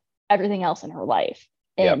Claudia everything else in her life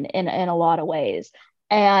Yep. in a lot of ways.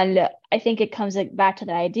 And I think it comes back to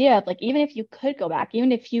the idea of like, even if you could go back,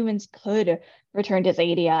 even if humans could return to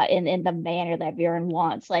Zadia in the manner that Viren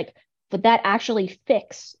wants, like, would that actually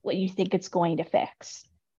fix what you think it's going to fix?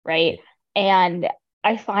 Right. And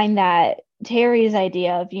I find that Terry's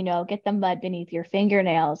idea of, get the mud beneath your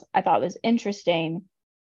fingernails, I thought was interesting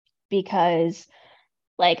because,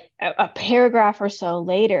 like, a paragraph or so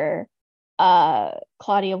later,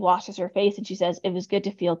 Claudia washes her face and she says, it was good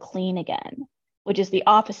to feel clean again, which is the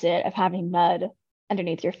opposite of having mud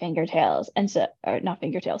underneath your fingertails. And so, or not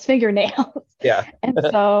fingertails, fingernails. Yeah. And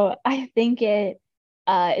so I think it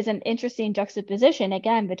is an interesting juxtaposition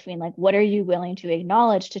again between like, what are you willing to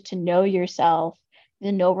acknowledge to know yourself,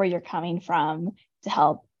 to know where you're coming from, to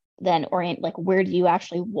help then orient like where do you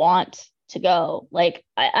actually want to go. Like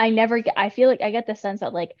I never get, I feel like I get the sense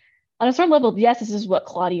that like on a certain level, yes, this is what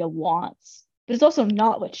Claudia wants, but it's also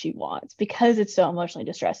not what she wants because it's so emotionally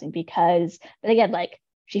distressing. But again, like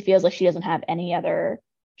she feels like she doesn't have any other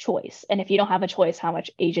choice. And if you don't have a choice, how much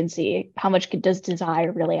agency, how much does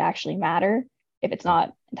desire really actually matter if it's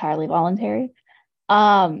not entirely voluntary?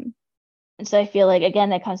 And so I feel like, again,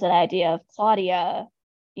 that comes to the idea of Claudia,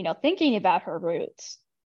 thinking about her roots,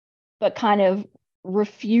 but kind of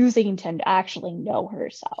refusing to actually know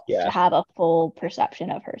herself, to Yeah. have a full perception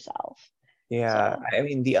of herself. Yeah. So, I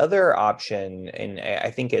mean, the other option, and I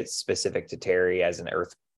think it's specific to Terry as an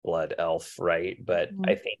Earth blood elf, right? But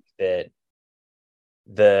I think that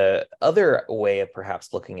the other way of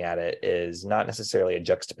perhaps looking at it is not necessarily a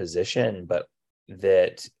juxtaposition, but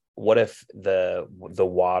that what if the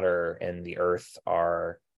water and the earth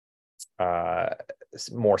are uh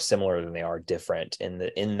more similar than they are different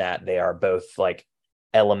in that they are both like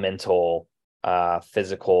elemental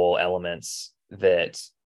physical elements that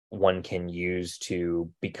one can use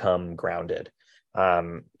to become grounded,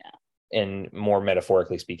 and more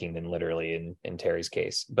metaphorically speaking than literally in Terry's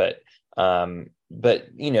case. But the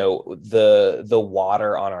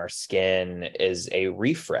water on our skin is a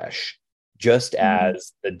refresh, just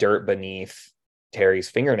as the dirt beneath Terry's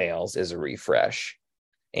fingernails is a refresh.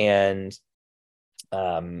 And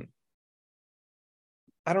I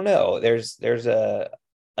don't know, there's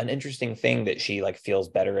an interesting thing that she like feels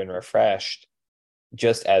better and refreshed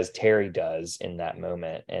just as Terry does in that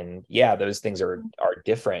moment. And yeah, those things are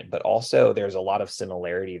different, but also there's a lot of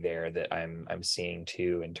similarity there that I'm seeing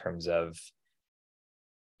too, in terms of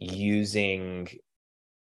using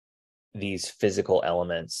these physical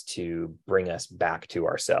elements to bring us back to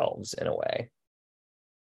ourselves in a way.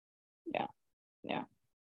 yeah,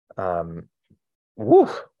 yeah. Woo,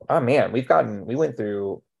 oh man, we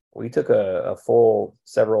took a full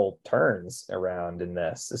several turns around in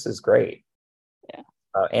this. This is great. Yeah.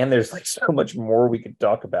 And there's like so much more we could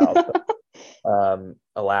talk about. But,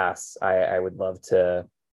 alas, I would love to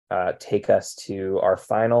take us to our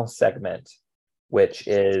final segment, which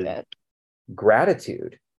is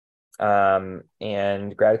gratitude.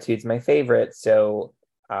 And gratitude's my favorite. So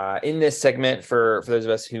in this segment, for those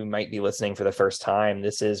of us who might be listening for the first time,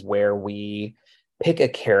 this is where we pick a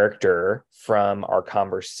character from our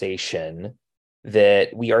conversation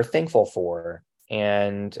that we are thankful for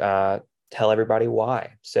and tell everybody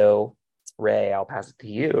why. So, Raay, I'll pass it to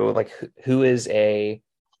you. Like, who is a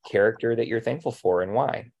character that you're thankful for and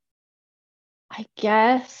why? I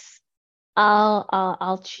guess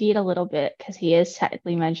I'll cheat a little bit because he is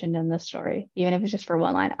technically mentioned in the story, even if it's just for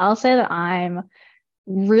one line. I'll say that I'm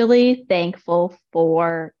really thankful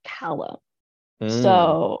for Callum. Mm,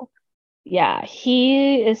 So yeah,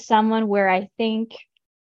 he is someone where I think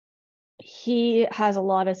he has a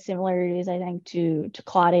lot of similarities, I think, to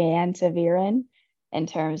Claudia and to Viren in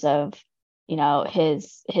terms of,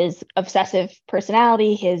 his obsessive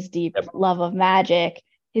personality, his deep yep. love of magic,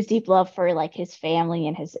 his deep love for like his family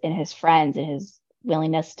and his friends and his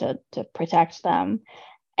willingness to protect them.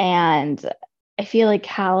 And I feel like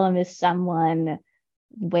Callum is someone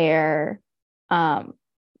where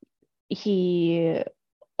he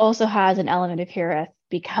also has an element of Hirith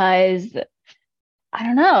because I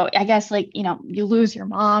don't know. I guess like, you lose your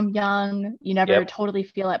mom young, you never Yep. totally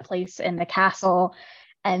feel at place in the castle.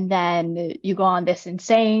 And then you go on this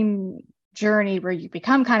insane journey where you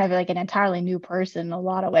become kind of like an entirely new person in a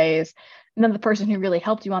lot of ways. And then the person who really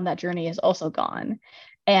helped you on that journey is also gone.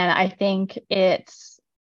 And I think it's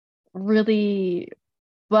really,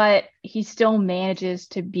 but he still manages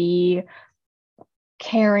to be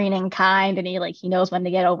caring and kind, and he knows when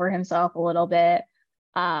to get over himself a little bit.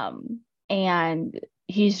 And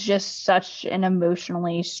he's just such an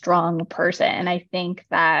emotionally strong person. And I think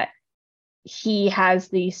that he has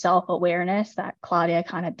the self-awareness that Claudia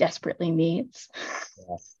kind of desperately needs.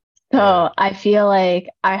 Yes. Yeah. So I feel like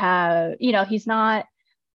I have, he's not,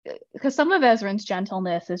 because some of Ezrin's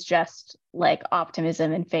gentleness is just like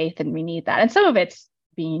optimism and faith, and we need that. And some of it's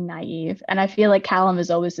being naive. And I feel like Callum is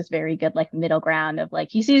always this very good like middle ground of like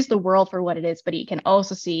he sees the world for what it is, but he can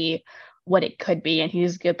also see what it could be, and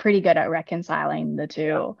he's pretty good at reconciling the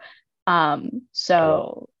two.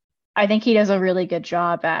 So I think he does a really good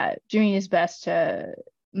job at doing his best to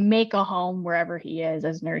make a home wherever he is,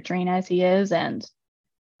 as nurturing as he is. And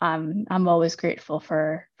I'm always grateful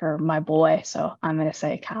for my boy. So I'm gonna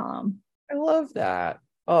say Callum. I love that.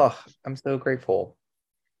 Oh, I'm so grateful.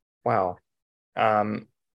 Wow.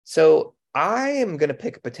 So I am gonna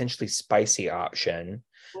pick a potentially spicy option.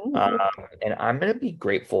 Um, Ooh. and I'm gonna be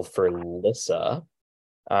grateful for Lissa.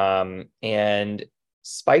 And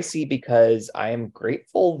spicy because I am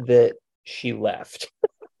grateful that she left.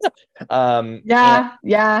 And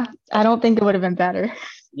Yeah. I don't think it would have been better.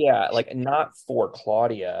 yeah, like not for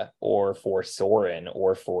Claudia or for Soren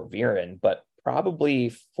or for Viren, but probably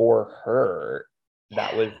for her,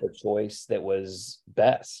 that was the choice that was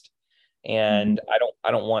best. Mhm. And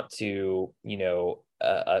I don't want to,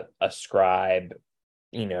 ascribe,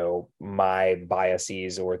 my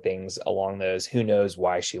biases or things along those. Who knows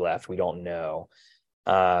why she left? We don't know.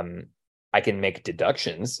 Um, I can make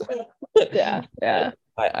deductions. Yeah, yeah.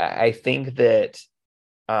 I think that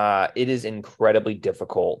it is incredibly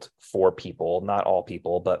difficult for people, not all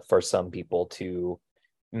people, but for some people to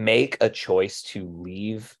make a choice to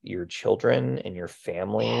leave your children and your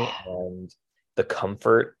family and the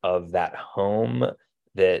comfort of that home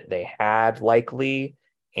that they had likely,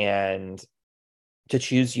 and to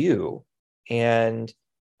choose you. And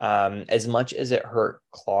as much as it hurt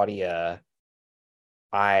Claudia,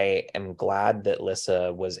 I am glad that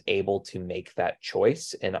Lissa was able to make that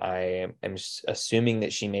choice, and I am assuming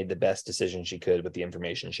that she made the best decision she could with the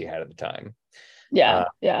information she had at the time. Yeah, Uh,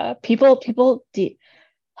 yeah.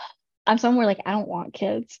 I'm somewhere like I don't want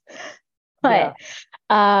kids, yeah,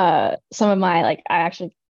 but some of my like I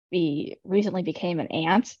actually be recently became an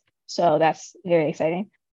aunt, so that's very exciting.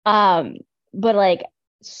 Um, but like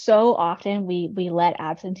so often we let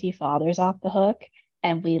absentee fathers off the hook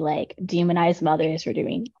and we like demonize mothers for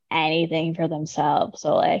doing anything for themselves.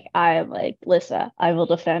 So like I'm like, Lissa, I will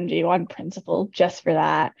defend you on principle just for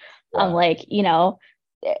that. I'm yeah, like,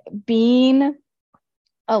 being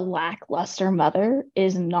a lackluster mother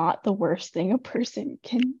is not the worst thing a person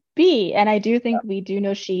can be. And I do think we do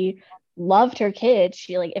know she loved her kids.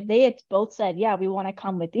 She like if they had both said, "Yeah, we want to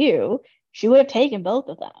come with you," she would have taken both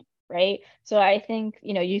of them, right? So I think,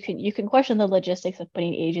 you can question the logistics of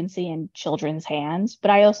putting agency in children's hands,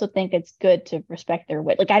 but I also think it's good to respect their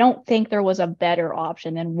wit. Like I don't think there was a better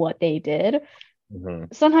option than what they did.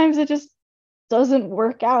 mhm. Sometimes it just doesn't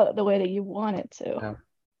work out the way that you want it to. Yeah.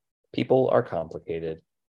 People are complicated.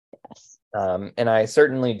 Yes. And I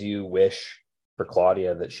certainly do wish for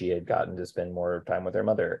Claudia that she had gotten to spend more time with her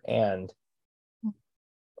mother. And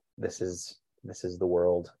this is the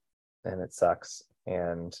world, and it sucks.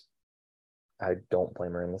 And I don't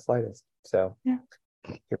blame her in the slightest. So Yeah.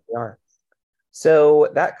 here we are. So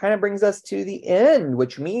that kind of brings us to the end,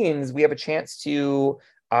 which means we have a chance to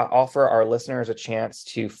offer our listeners a chance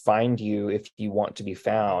to find you if you want to be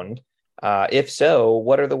found. If so,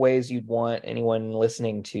 what are the ways you'd want anyone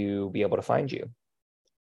listening to be able to find you?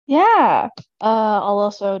 Yeah. I'll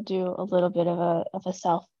also do a little bit of a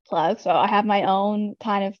self plug. So I have my own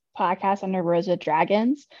kind of podcast under Rosa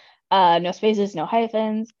Dragons. No spaces, no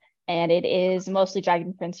hyphens, and it is mostly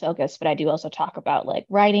Dragon Prince focused, but I do also talk about like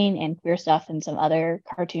writing and queer stuff and some other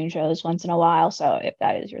cartoon shows once in a while. So if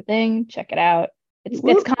that is your thing, check it out. It's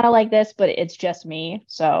Woo! kind of like this, but it's just me.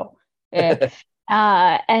 So eh.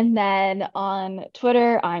 And then on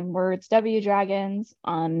Twitter, I'm Words W Dragons.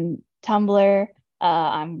 On Tumblr,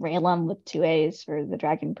 I'm Raylum with two A's for the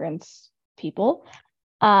Dragon Prince people.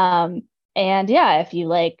 Um, and yeah, if you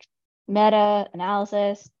like meta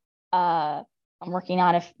analysis, I'm working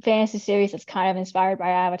on a fantasy series that's kind of inspired by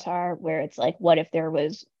Avatar, where it's like, what if there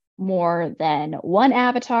was more than one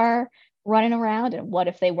Avatar running around, and what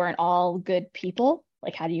if they weren't all good people?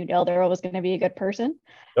 Like, how do you know they're always going to be a good person?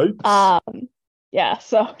 Yikes. Um, yeah,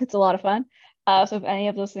 so it's a lot of fun. So if any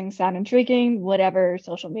of those things sound intriguing, whatever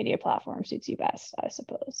social media platform suits you best, I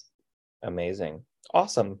suppose. Amazing.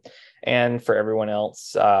 Awesome. And for everyone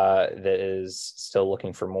else that is still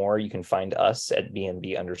looking for more, you can find us at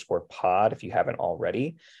BNB_pod if you haven't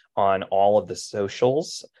already on all of the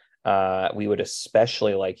socials. We would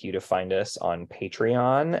especially like you to find us on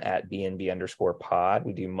Patreon at BNB_pod.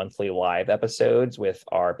 We do monthly live episodes with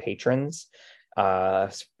our patrons.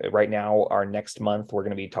 Right now, our next month, we're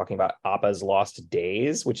going to be talking about Appa's Lost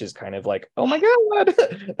Days, which is kind of like, oh my God,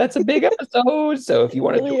 that's a big episode. So if It you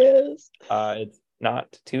want to really join, is. it's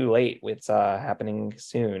not too late. It's happening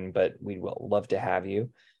soon, but we will love to have you.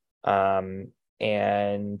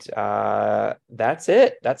 And that's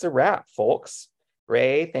it. That's a wrap, folks.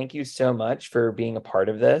 Raay, thank you so much for being a part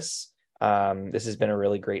of this. This has been a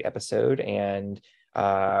really great episode, and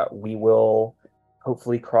we will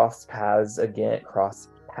hopefully cross paths again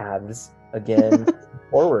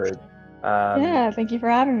forward. Um, Yeah, thank you for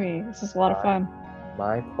having me. This is a lot of my, fun.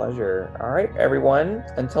 my pleasure. All right, everyone.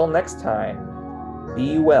 Until next time,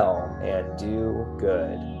 be well and do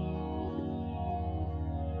good.